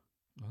girl.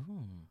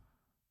 Ooh.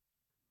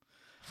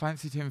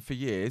 Fancied him for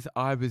years.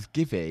 I was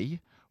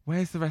givey.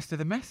 Where's the rest of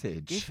the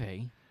message?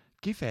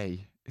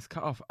 Givey. It's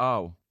cut off.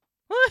 Oh.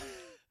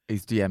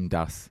 He's DM'd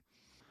us.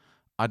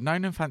 I'd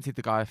known and fancied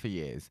the guy for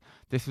years.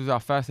 This was our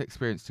first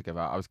experience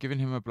together. I was giving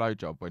him a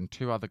blowjob when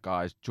 2 other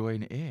guys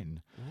join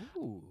in.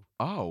 Ooh.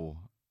 Oh.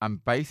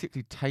 And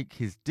basically take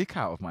his dick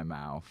out of my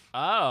mouth.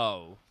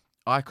 Oh.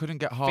 I couldn't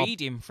get hard.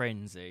 Feed him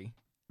frenzy.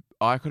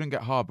 I couldn't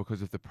get hard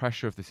because of the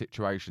pressure of the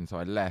situation, so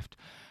I left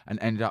and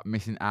ended up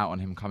missing out on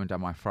him coming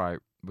down my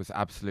throat. Was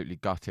absolutely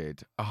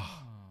gutted.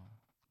 Oh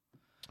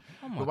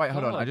my but wait,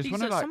 hold on. I just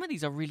want to some of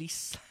these are really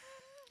sad.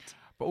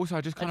 But also,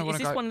 I just kind of want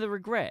to go. Is this one of the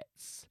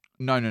regrets?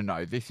 No.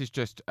 This is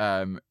just.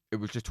 It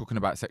was just talking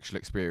about sexual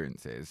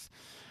experiences.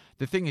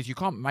 The thing is, you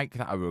can't make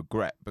that a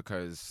regret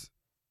because,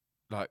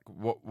 like,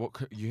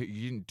 you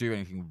didn't do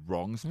anything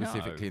wrong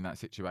specifically in that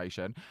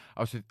situation.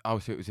 Also,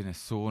 it was in a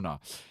sauna.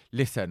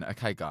 Listen,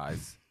 okay,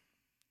 guys.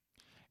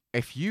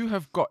 If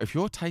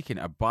you're taking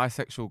a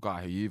bisexual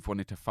guy who you've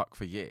wanted to fuck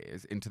for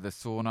years into the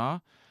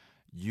sauna,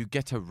 you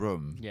get a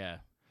room. Yeah.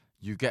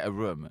 You get a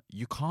room.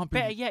 You can't be...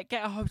 Better yet,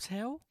 get a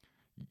hotel.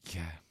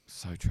 Yeah,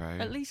 so true.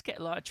 At least get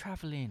like a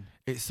travel in.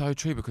 It's so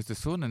true because the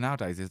sauna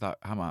nowadays is like,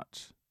 how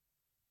much?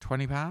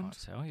 £20? I'll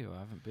tell you, I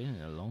haven't been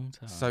in a long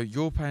time. So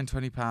you're paying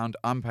 £20,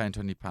 I'm paying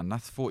 £20.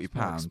 That's £40. It's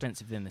more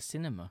expensive than the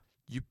cinema.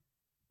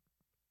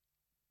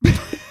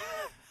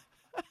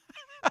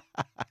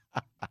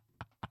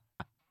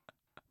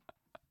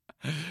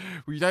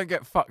 Well, you don't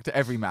get fucked to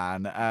every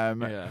man.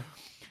 Yeah.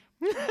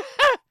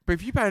 But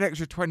if you pay an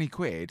extra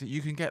 £20,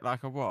 you can get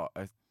like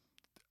a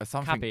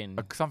something cabin,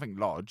 something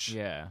lodge.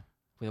 Yeah,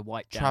 with a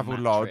white down travel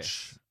mattress.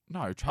 lodge.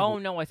 No, travel. Oh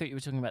no, I thought you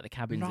were talking about the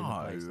cabins in the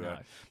place. No. No,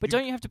 but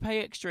don't you have to pay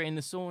extra in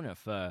the sauna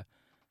for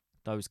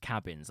those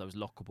cabins, those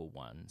lockable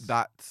ones?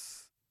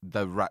 That's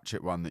the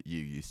ratchet one that you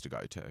used to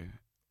go to.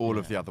 All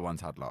of the Yeah. other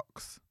ones had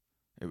locks.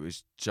 It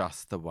was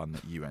just the one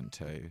that you went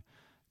to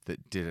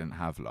that didn't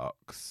have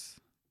locks.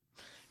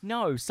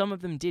 No, some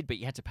of them did, but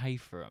you had to pay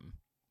for them.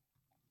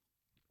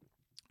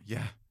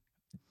 Yeah,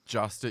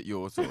 just at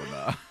your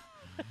sauna.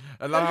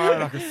 I love how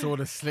like a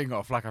sauna sling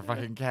off, like I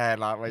fucking care.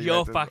 Like when Your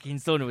you go to- fucking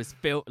sauna was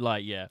built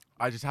like yeah.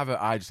 I just have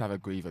a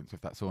grievance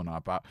with that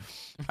sauna, but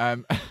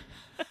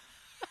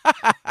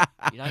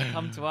You don't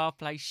come to our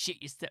place,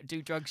 shit yourself,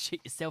 do drugs, shit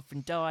yourself,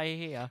 and die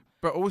here.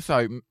 but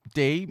also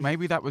D,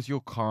 maybe that was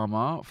your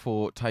karma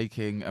for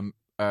taking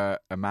a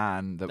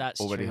man that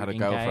That's already true. had a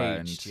girlfriend.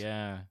 Engaged,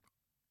 yeah,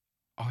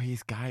 Oh,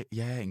 he's gay.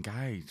 Yeah,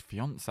 engaged,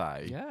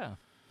 fiance. yeah.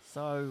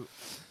 So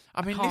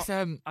I mean, can't-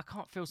 listen. I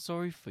can't feel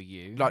sorry for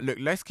you. Like, look,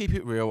 let's keep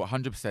it real,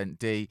 100%.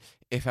 D,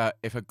 if a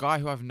guy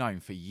who I've known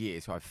for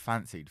years, who I've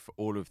fancied for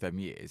all of them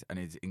years, and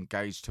is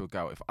engaged to a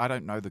girl, if I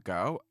don't know the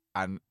girl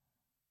and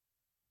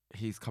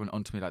he's coming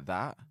onto me like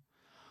that,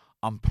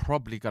 I'm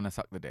probably gonna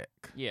suck the dick.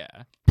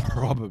 yeah,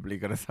 Probably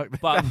gonna suck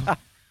the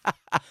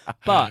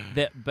but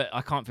dick. but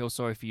I can't feel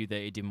sorry for you that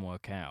it didn't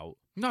work out.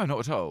 No, not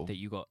at all. That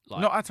you got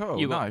like Not at all.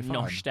 you no, got fine.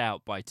 noshed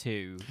out by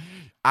two.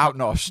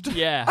 Outnoshed.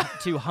 Yeah,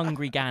 two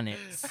hungry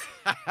gannets.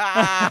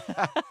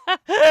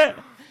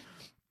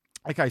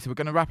 Okay, so we're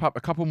going to wrap up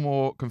a couple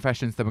more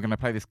confessions, then we're going to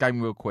play this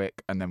game real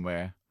quick, and then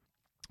we're...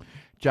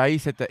 Jay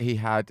said that he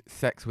had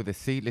sex with a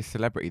C-list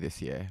celebrity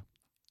this year.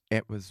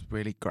 It was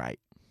really great.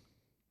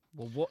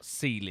 Well, what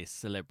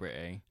C-list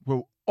celebrity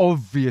Well,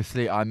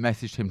 obviously, I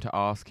messaged him to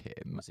ask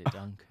him. was it?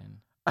 Duncan.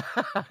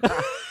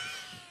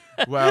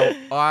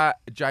 Well,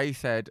 Jay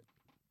said,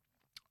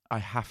 I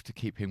have to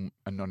keep him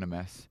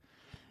anonymous.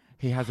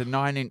 He has a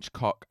 9-inch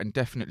cock and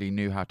definitely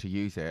knew how to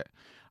use it.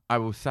 I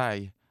will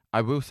say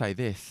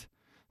this.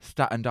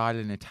 Staten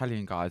Island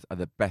Italian guys are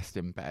the best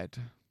in bed.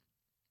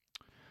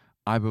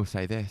 I will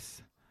say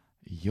this.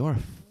 You're a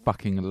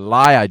fucking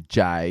liar,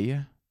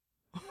 Jay.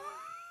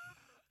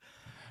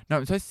 No,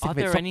 I'm so sick Are of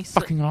it. there Stop any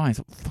fucking lying.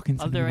 Stop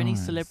fucking Are there any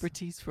lies.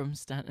 celebrities from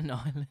Staten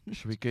Island?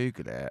 Should we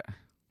Google it?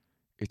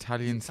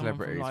 Italian Someone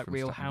celebrities from, like from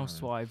Real Staten Island.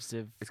 Housewives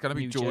of It's going to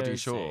be New Geordie Jersey.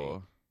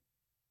 Shore.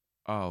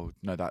 Oh,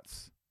 no,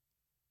 that's...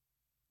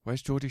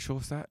 Where's Geordie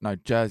Shore sat? No,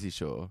 Jersey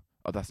Shore.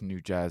 Oh, that's New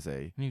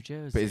Jersey. New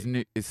Jersey.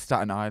 But is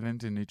Staten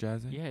Island in New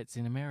Jersey? Yeah, it's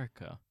in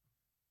America.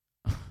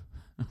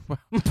 Well,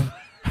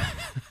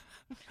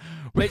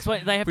 But it's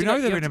like they have we to know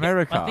get, they're you in have to get-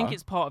 America. I think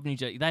it's part of New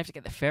Jersey. They have to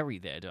get the ferry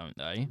there, don't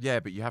they? Yeah,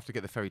 but you have to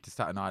get the ferry to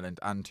Staten Island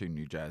and to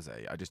New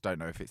Jersey. I just don't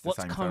know if it's the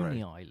What's same Coney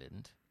ferry.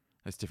 Island?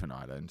 It's a different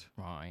island.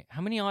 Right.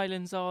 How many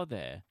islands are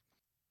there?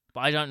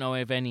 But I don't know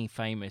of any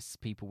famous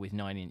people with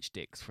 9-inch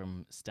dicks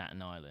from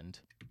Staten Island.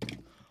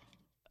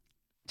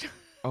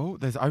 Oh,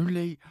 there's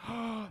only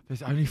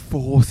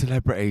 4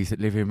 celebrities that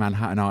live in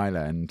Manhattan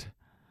Island.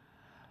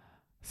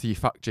 So you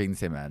fuck Gene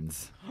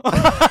Simmons.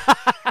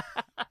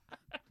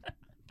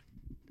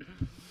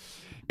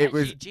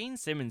 Actually, Gene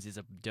Simmons is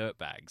a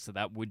dirtbag, so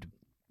that would...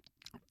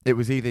 It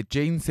was either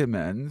Gene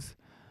Simmons,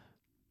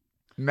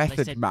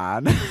 Method said-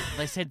 Man.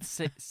 They said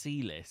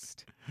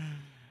C-list.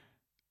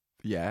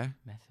 Yeah,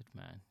 Method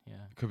Man, yeah.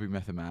 could be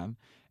Method Man.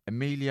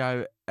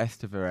 Emilio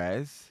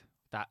Estevez.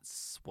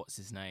 That's, what's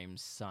his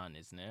name's son,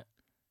 isn't it?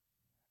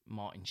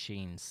 Martin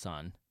Sheen's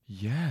son.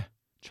 Yeah,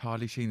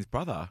 Charlie Sheen's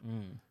brother.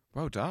 Mm.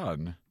 Well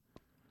done.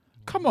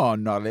 Come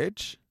on,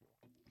 knowledge.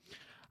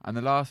 And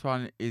the last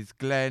one is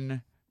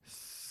Glenn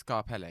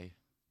Scarpelli.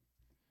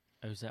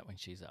 Who's that when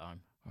she's at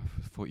home?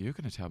 I thought you were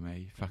going to tell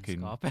me.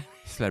 Fucking Scarpelli.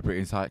 celebrity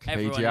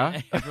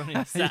encyclopedia. Everyone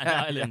in Staten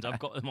Yeah. Island, I've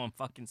got them on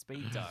fucking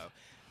speed dial.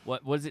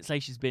 What does it say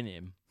she's been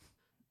in?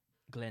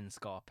 Glenn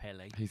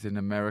Scarpelli. He's an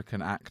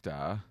American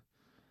actor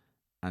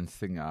and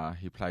singer.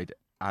 He played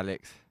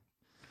Alex.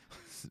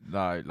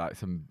 No, like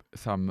some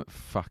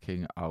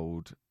fucking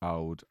old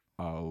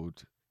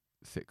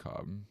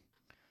sitcom.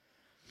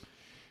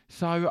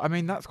 So I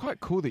mean, that's quite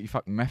cool that you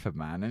fuck Method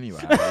Man.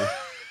 Anyway,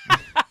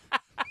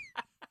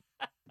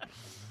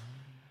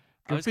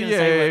 good was for gonna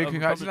say, you. probably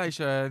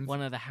Congratulations.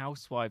 One of the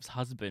housewives'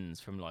 husbands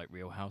from like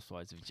Real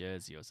Housewives of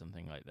Jersey or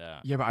something like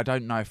that. Yeah, but I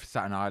don't know if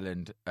Staten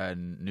Island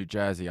and New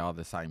Jersey are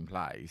the same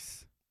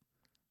place.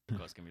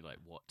 God's gonna be like,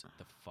 what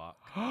the fuck?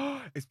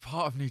 It's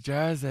part of New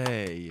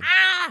Jersey.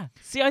 Ah!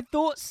 See, I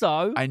thought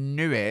so. I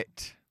knew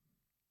it.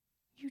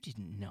 You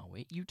didn't know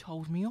it. You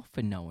told me off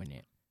for knowing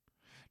it.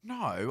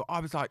 No, I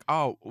was like,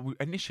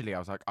 initially I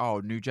was like,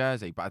 New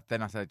Jersey, but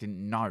then I said I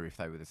didn't know if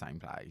they were the same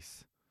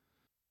place.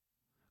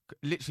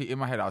 Literally in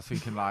my head, I was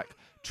thinking like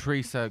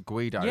Teresa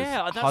Guido's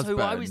Yeah, that's husband.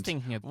 who I was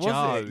thinking of. Was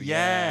Joe. it?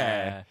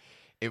 Yeah.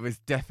 It was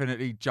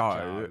definitely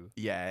Joe. Joe.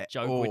 Yeah.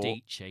 Joe or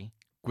Guidici.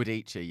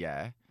 Guidici,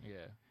 yeah.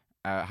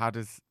 Yeah. How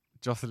does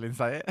Jocelyn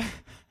say it?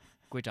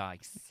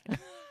 Guidice.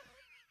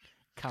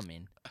 Come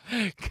in.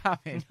 Come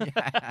in,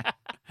 yeah.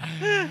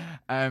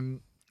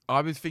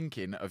 I was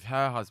thinking of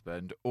her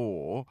husband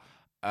or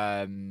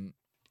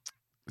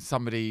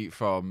somebody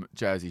from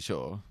Jersey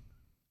Shore.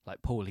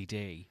 Like Paulie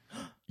D.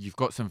 You've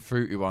got some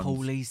fruity ones.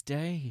 Paulie's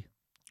Day.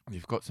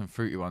 You've got some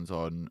fruity ones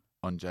on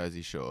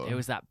Jersey Shore. There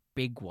was that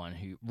big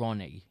one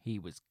Ronnie. He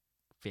was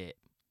fit,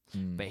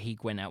 but he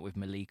went out with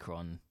Malika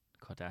on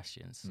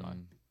Kardashians. So.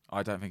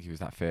 I don't think he was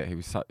that fit. He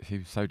was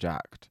so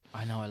jacked.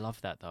 I know. I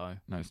love that though.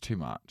 No, it's too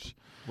much.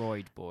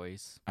 Roid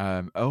boys.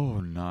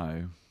 Oh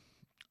no.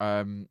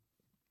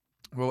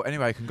 Well,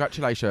 anyway,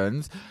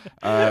 congratulations.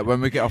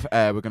 When we get off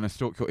air, we're going to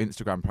stalk your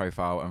Instagram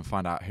profile and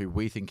find out who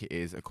we think it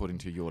is according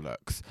to your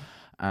looks.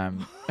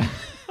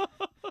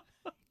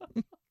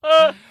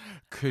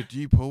 Could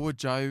you pull a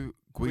Joe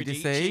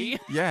Guidici?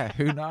 Yeah,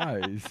 who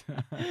knows?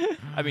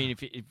 I mean,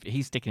 if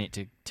he's sticking it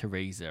to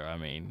Teresa, I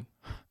mean,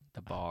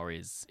 the bar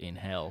is in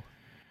hell.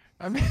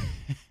 I mean,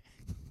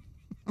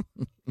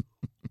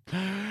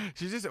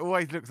 she just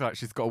always looks like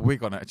she's got a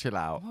wig on her. Chill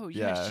out. Oh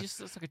yeah, she just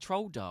looks like a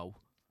troll doll.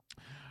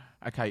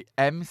 Okay,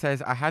 M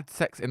says I had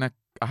sex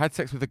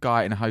with a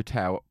guy in a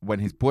hotel when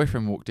his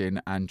boyfriend walked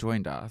in and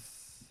joined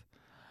us.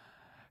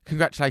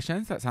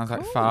 Congratulations, that sounds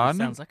like fun.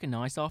 Sounds like a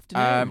nice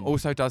afternoon.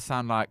 Also does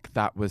sound like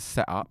that was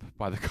set up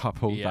by the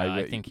couple. Yeah,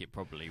 I think it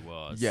probably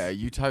was. Yeah,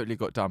 you totally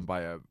got done by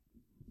a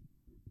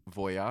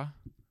voyeur.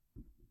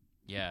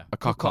 Yeah. A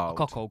cuckold.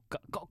 Couple.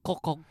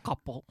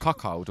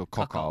 Cuckold or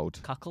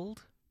cockold?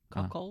 Cuckold?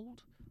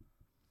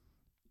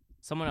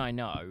 Someone I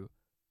know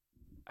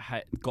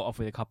got off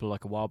with a couple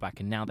like a while back,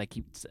 and now they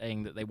keep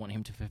saying that they want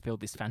him to fulfill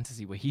this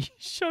fantasy where he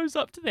shows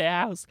up to their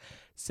house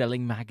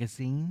selling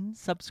magazine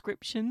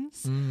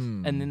subscriptions,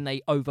 and then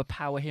they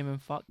overpower him and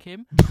fuck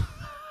him.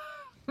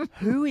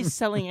 Who is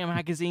selling a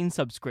magazine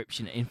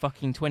subscription in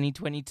fucking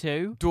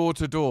 2022? Door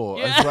to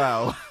door as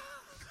well.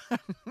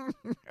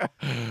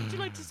 Would you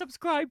like to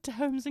subscribe to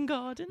Homes and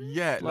Gardens?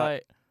 Yeah,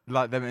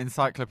 like them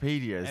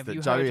encyclopedias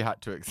that Joey had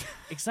to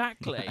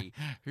Exactly.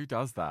 Who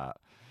does that?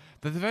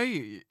 They're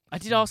very. I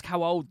did ask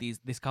how old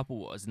this couple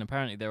was, and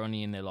apparently they're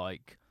only in their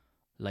like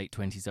late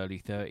 20s,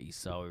 early 30s.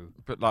 So,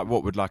 but like,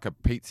 what would like a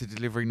pizza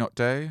delivery not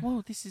do?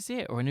 Well, this is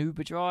it, or an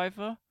Uber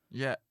driver.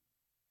 Yeah,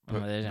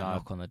 but they don't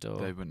knock on the door.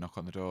 They wouldn't knock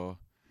on the door.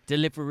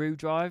 Deliveroo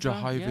driver.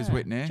 Jehovah's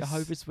Witness.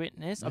 Jehovah's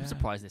Witness. I'm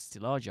surprised there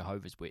still are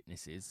Jehovah's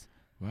Witnesses.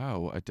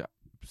 Well,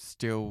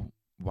 still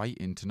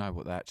waiting to know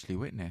what they actually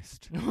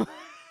witnessed. Jehovah?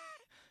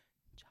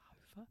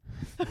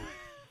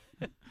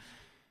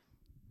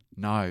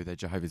 No, they're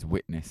Jehovah's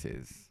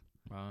Witnesses.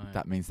 Right.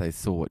 That means they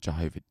saw what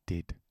Jehovah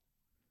did.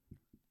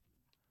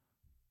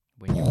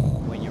 When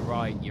you're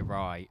right, you're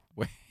right.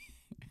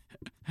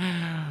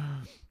 I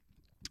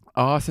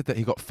said that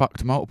he got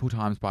fucked multiple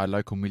times by a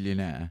local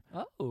millionaire.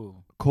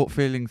 Oh. Caught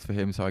feelings for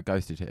him, so I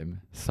ghosted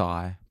him.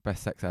 Sigh.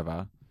 Best sex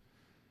ever.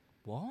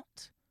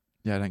 What?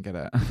 Yeah, I don't get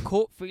it.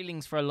 Caught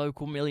feelings for a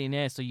local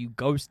millionaire, so you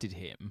ghosted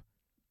him.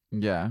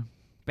 Yeah.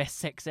 Best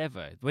sex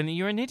ever. When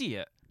you're an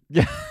idiot.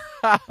 Yeah.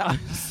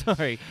 I'm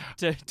sorry.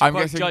 To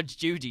quote Judge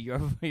Judy,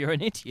 you're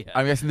an idiot.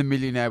 I'm guessing the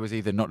millionaire was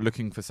either not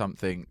looking for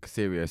something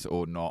serious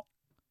or not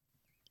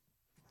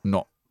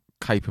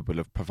capable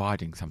of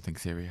providing something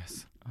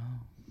serious. Oh.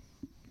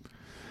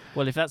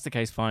 Well, if that's the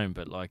case, fine.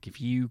 But like, if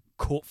you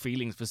caught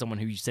feelings for someone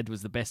who you said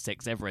was the best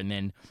sex ever and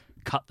then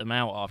cut them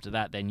out after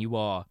that, then you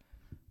are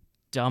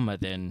dumber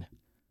than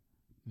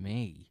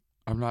me.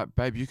 I'm like,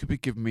 babe, you could be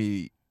giving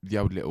me the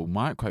old little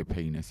micro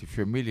penis. If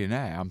you're a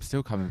millionaire, I'm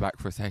still coming back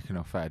for a second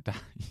or third day.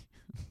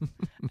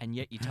 And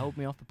yet you told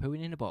me off for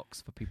pooing in a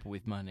box for people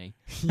with money.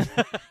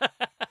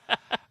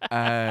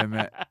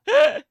 I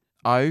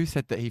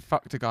said that he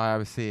fucked a guy I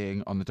was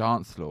seeing on the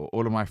dance floor.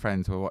 All of my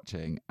friends were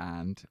watching,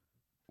 and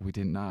we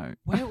didn't know.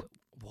 What?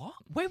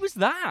 Where was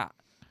that?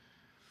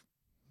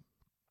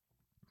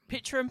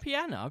 Picture and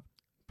Piano?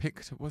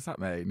 What's that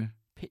mean?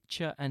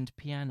 Picture and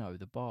Piano,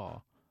 the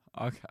bar.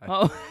 Okay.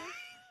 Oh.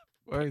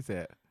 Where is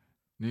it?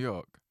 New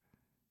York?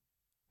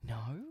 No.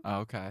 Oh,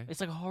 okay.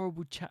 It's like a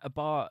horrible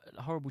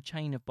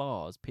chain of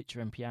bars, Picture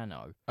and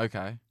Piano.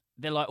 Okay.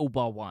 They're like all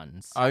bar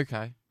ones.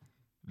 Okay.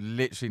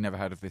 Literally never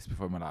heard of this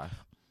before in my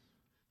life.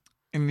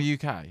 In the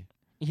UK?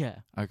 Yeah.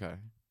 Okay.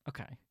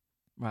 Okay.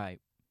 Right.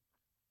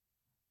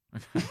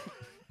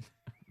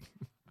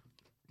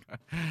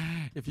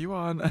 If you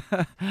want.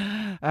 Oh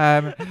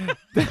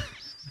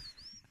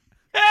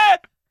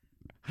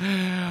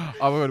my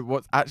God,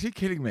 what's actually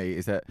killing me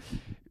is that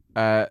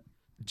a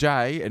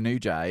new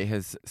Jay,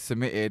 has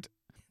submitted.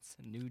 It's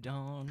a new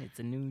dawn. It's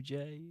a new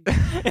Jay.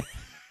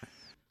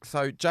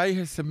 So Jay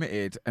has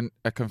submitted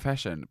a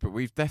confession, but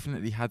we've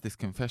definitely had this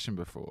confession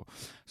before.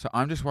 So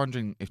I'm just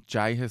wondering if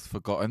Jay has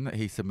forgotten that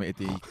he submitted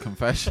the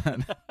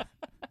confession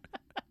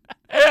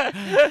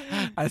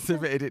and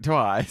submitted it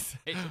twice.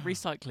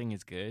 Recycling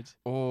is good.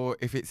 Or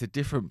if it's a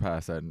different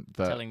person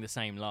that telling the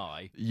same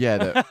lie. Yeah,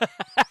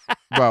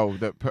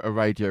 that put a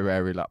radio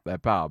aerial up their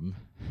bum.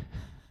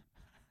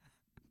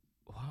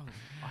 Wow,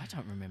 I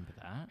don't remember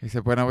that. He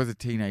said, when I was a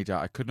teenager,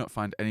 I could not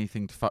find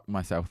anything to fuck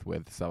myself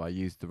with, so I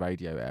used the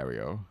radio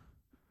aerial.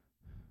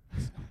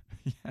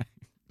 Yeah.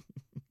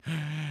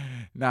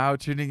 Now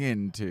tuning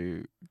in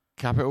to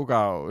Capital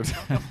Gold.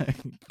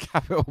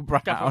 Capital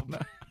Brown.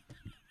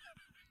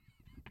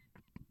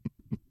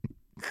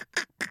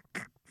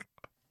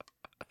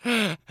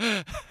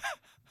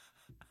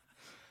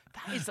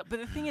 But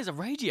the thing is, a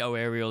radio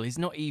aerial is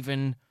not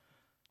even.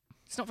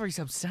 It's not very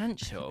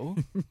substantial.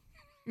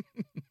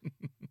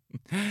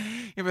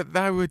 Yeah, but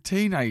they were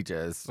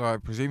teenagers, so I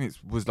presume it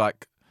was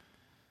like.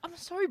 I'm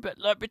sorry, but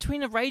like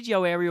between a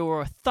radio aerial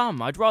or a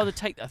thumb, I'd rather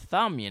take the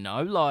thumb. You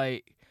know,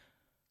 like.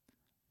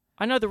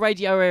 I know the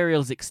radio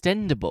aerial's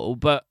extendable,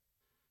 but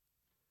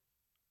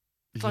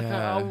it's like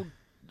an old,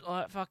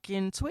 like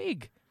fucking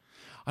twig.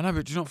 I know,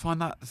 but do you not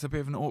find that's a bit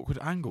of an awkward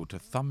angle to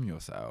thumb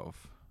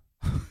yourself?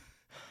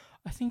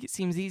 I think it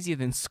seems easier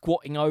than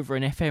squatting over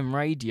an FM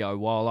radio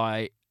while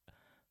Like,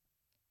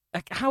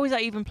 how is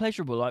that even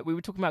pleasurable? Like, we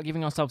were talking about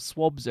giving ourselves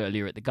swabs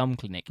earlier at the gum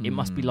clinic. It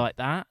must be like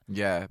that.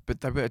 Yeah, but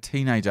they were a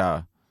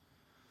teenager.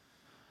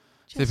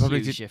 Just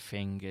use your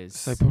fingers.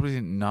 So they probably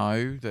didn't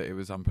know that it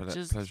was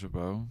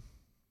unpleasurable.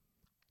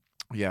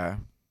 Yeah.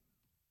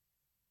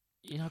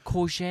 You know,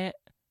 courgette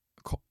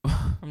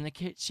from the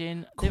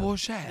kitchen.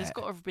 Courgette? There's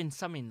got to have been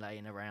something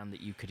laying around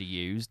that you could have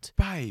used.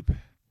 Babe,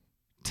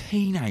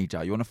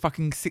 teenager, you want a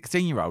fucking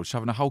 16-year-old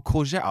shoving a whole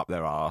courgette up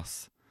their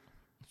ass?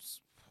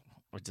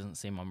 It doesn't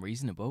seem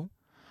unreasonable.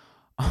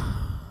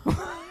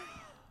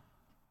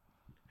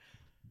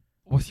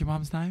 What's your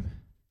mum's name?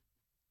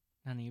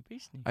 None of your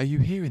business. Are you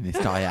hearing this,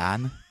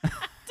 Diane?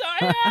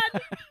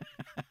 Diane!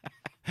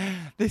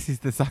 This is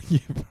the son you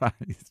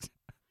praised.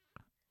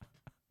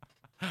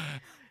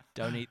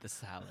 Don't eat the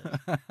salad.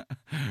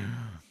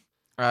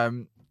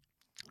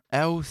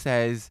 Elle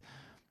says,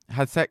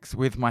 had sex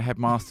with my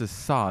headmaster's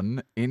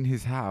son in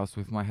his house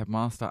with my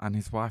headmaster and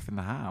his wife in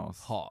the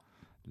house. Hot.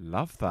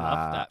 Love that.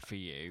 Love that for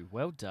you.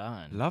 Well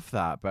done. Love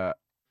that, but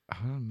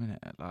hold on a minute.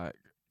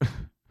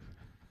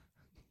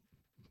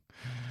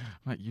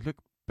 Like, you look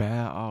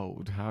bare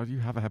old. How do you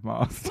have a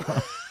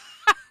headmaster?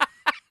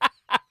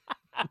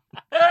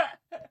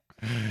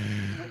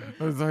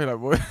 I'm sorry, like,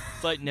 what?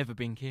 It's like never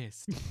been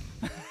kissed.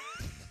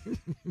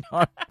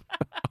 No,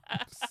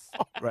 I'm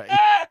sorry.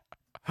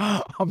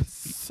 I'm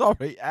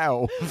sorry,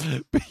 Elle.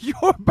 But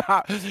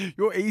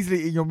you're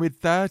easily in your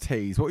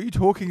mid-30s. What are you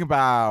talking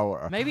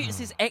about? Maybe it's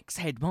his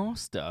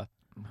ex-headmaster.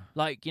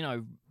 Like, you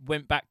know,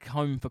 went back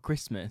home for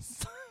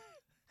Christmas.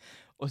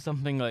 Or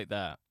something like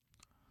that.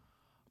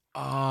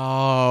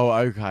 Oh,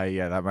 okay.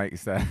 Yeah, that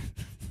makes sense.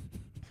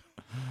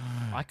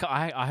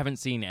 I haven't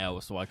seen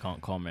Elle, so I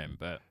can't comment,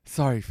 but...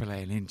 Sorry for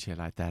laying into you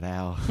like that,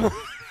 Elle.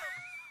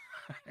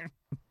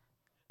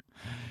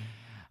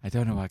 I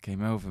don't know what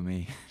came over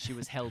me. She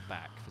was held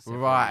back for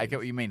several Right, years. I get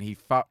what you mean. He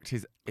fucked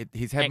his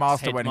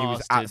headmaster when he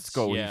was at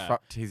school. Yeah.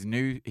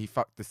 He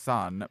fucked the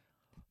son.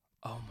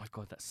 Oh my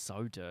god, that's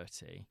so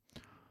dirty.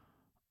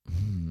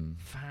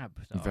 Fab,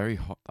 though. He's very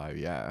hot though,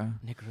 yeah.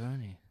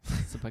 Negroni.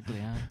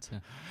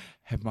 Spagliata.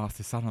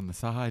 Headmaster son on the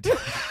side.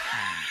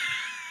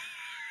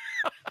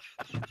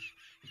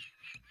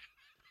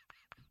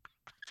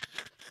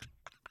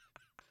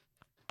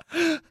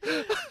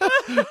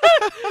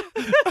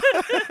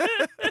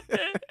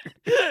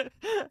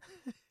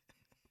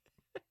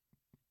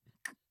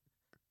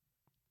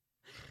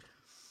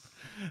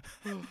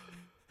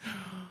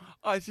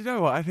 Oh, do you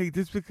know what? I think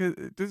just because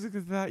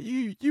of that,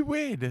 you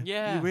win.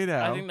 Yeah, you win,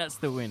 Elle. I think that's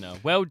the winner.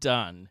 Well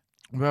done.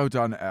 Well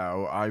done,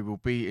 Elle. I will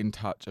be in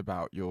touch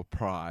about your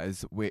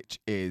prize, which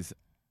is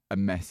a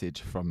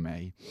message from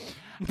me.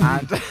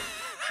 And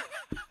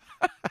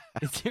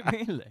Is it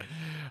really?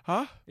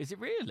 huh? Is it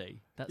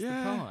really? That's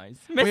Yeah. the prize.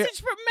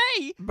 Message from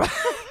me.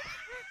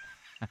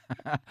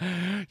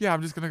 Yeah,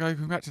 I'm just gonna go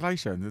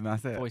congratulations, and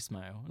that's it.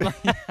 Voicemail.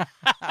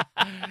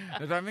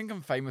 I don't think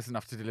I'm famous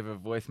enough to deliver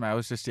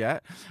voicemails just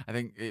yet. I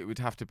think it would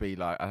have to be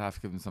like I'd have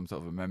to give them some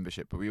sort of a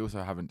membership, but we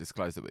also haven't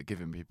disclosed that we're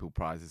giving people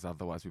prizes.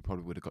 Otherwise, we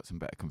probably would have got some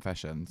better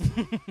confessions.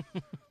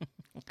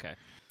 Okay.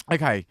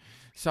 Okay,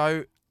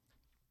 so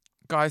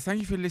guys, thank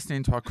you for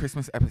listening to our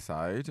Christmas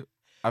episode.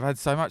 I've had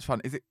so much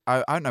fun. Is it?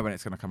 I don't know when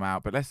it's going to come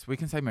out, but we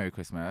can say Merry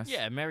Christmas.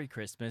 Yeah, Merry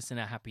Christmas and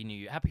a Happy New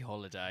Year. Happy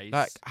holidays.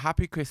 Like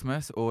Happy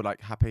Christmas or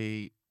like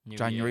Happy New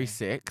January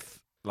Year. 6th.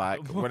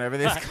 Like whenever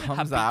this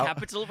comes Happy out.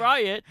 Capital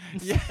Riot.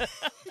 Yeah.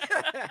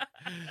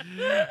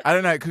 I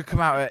don't know. It could come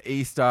out at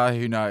Easter.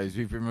 Who knows?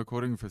 We've been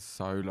recording for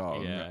so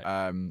long.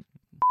 Yeah.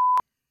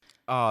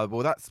 Well,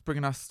 that's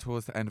bringing us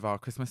towards the end of our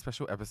Christmas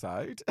special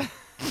episode.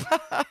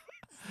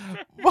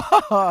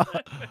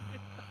 What?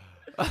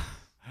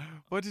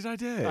 What did I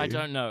do? I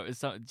don't know. It's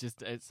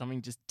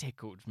something just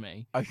tickled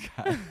me.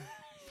 Okay.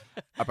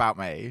 About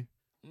me.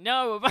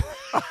 No.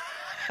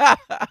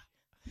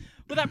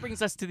 Well, that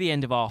brings us to the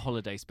end of our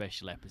holiday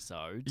special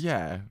episode.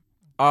 Yeah.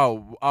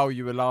 Oh,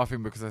 you were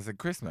laughing because I said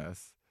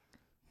Christmas.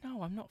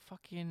 No, I'm not.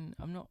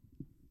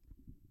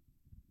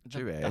 The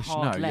Jewish.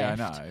 hard No, left.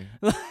 yeah,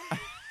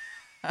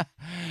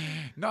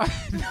 no.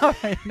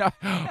 No.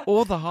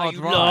 All the Are hard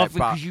you right, laughing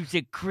but because you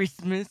said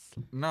Christmas?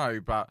 no,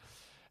 but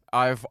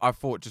I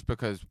thought just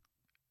because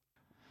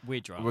We're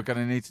drunk. we're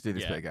gonna need to do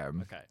this Yeah, bit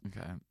again. Okay.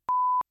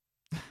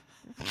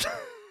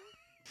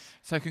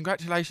 So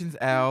congratulations,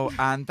 Elle,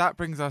 and that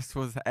brings us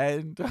towards the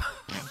end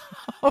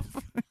of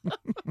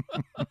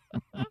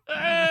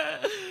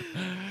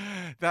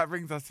that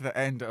brings us to the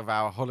end of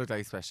our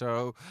holiday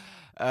special.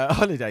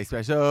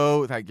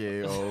 Thank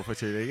you all for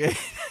tuning in.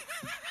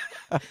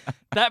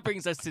 That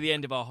brings us to the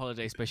end of our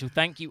holiday special.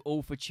 Thank you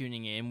all for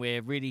tuning in.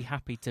 We're really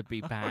happy to be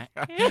back.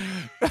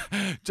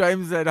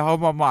 James said, hold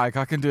my mic,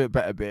 I can do it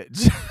better,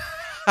 bitch.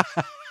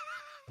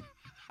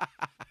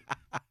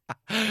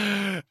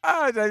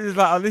 James is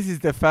like, oh, this is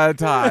the third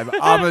time.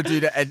 I'm going to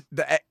do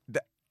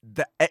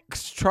the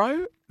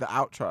extro, the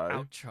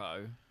outro.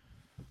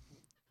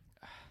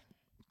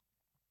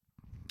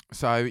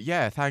 So,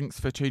 yeah, thanks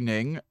for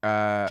tuning.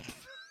 I'm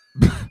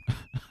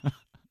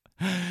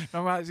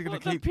actually going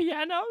to keep... The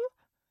piano?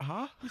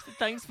 Huh? You said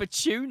thanks for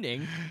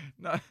tuning.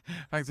 No,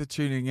 thanks for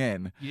tuning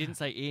in. You didn't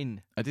say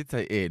in. I did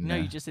say in. No,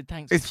 you just said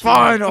thanks It's for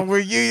tuning fine. We're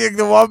using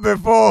the one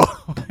before.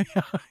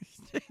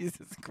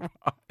 Jesus Christ.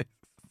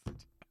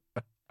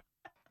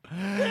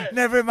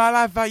 Never in my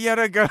life a year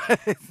ago.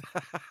 Okay.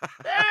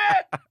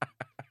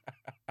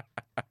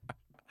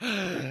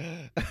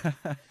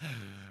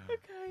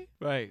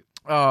 Right.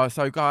 Oh,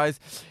 so guys,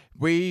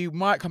 we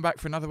might come back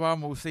for another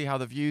one. We'll see how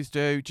the views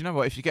do. Do you know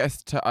what? If you get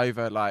us to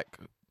over like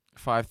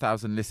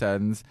 5,000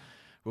 listens,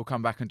 we'll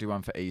come back and do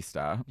one for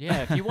Easter.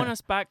 Yeah, if you want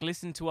us back,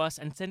 listen to us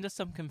and send us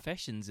some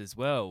confessions as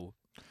well.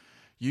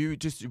 You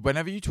just,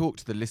 whenever you talk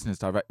to the listeners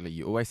directly,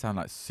 you always sound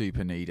like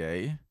super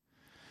needy.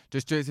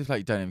 Just do it as if like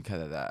you don't even care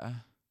they're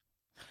there.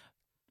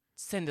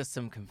 Send us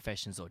some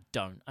confessions or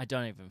don't. I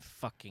don't even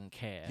fucking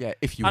care. Yeah,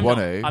 if you want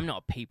to. I'm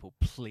not a people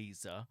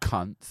pleaser.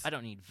 Cunts. I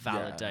don't need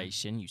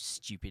validation, you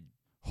stupid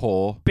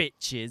Whore.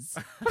 bitches.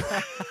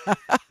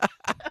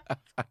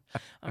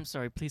 I'm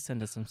sorry, please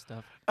send us some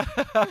stuff. What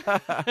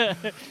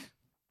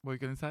were you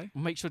going to say?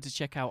 Make sure to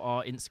check out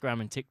our Instagram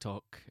and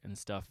TikTok and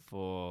stuff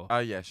for Oh,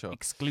 yeah, sure.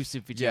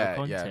 exclusive video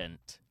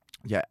content.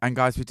 Yeah, and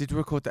guys, we did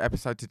record the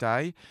episode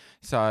today,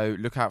 so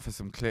look out for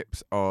some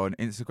clips on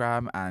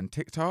Instagram and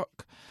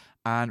TikTok,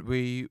 and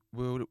we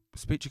will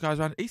speak to you guys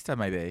around Easter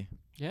maybe.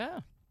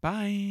 Yeah.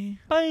 Bye.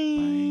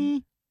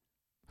 Bye.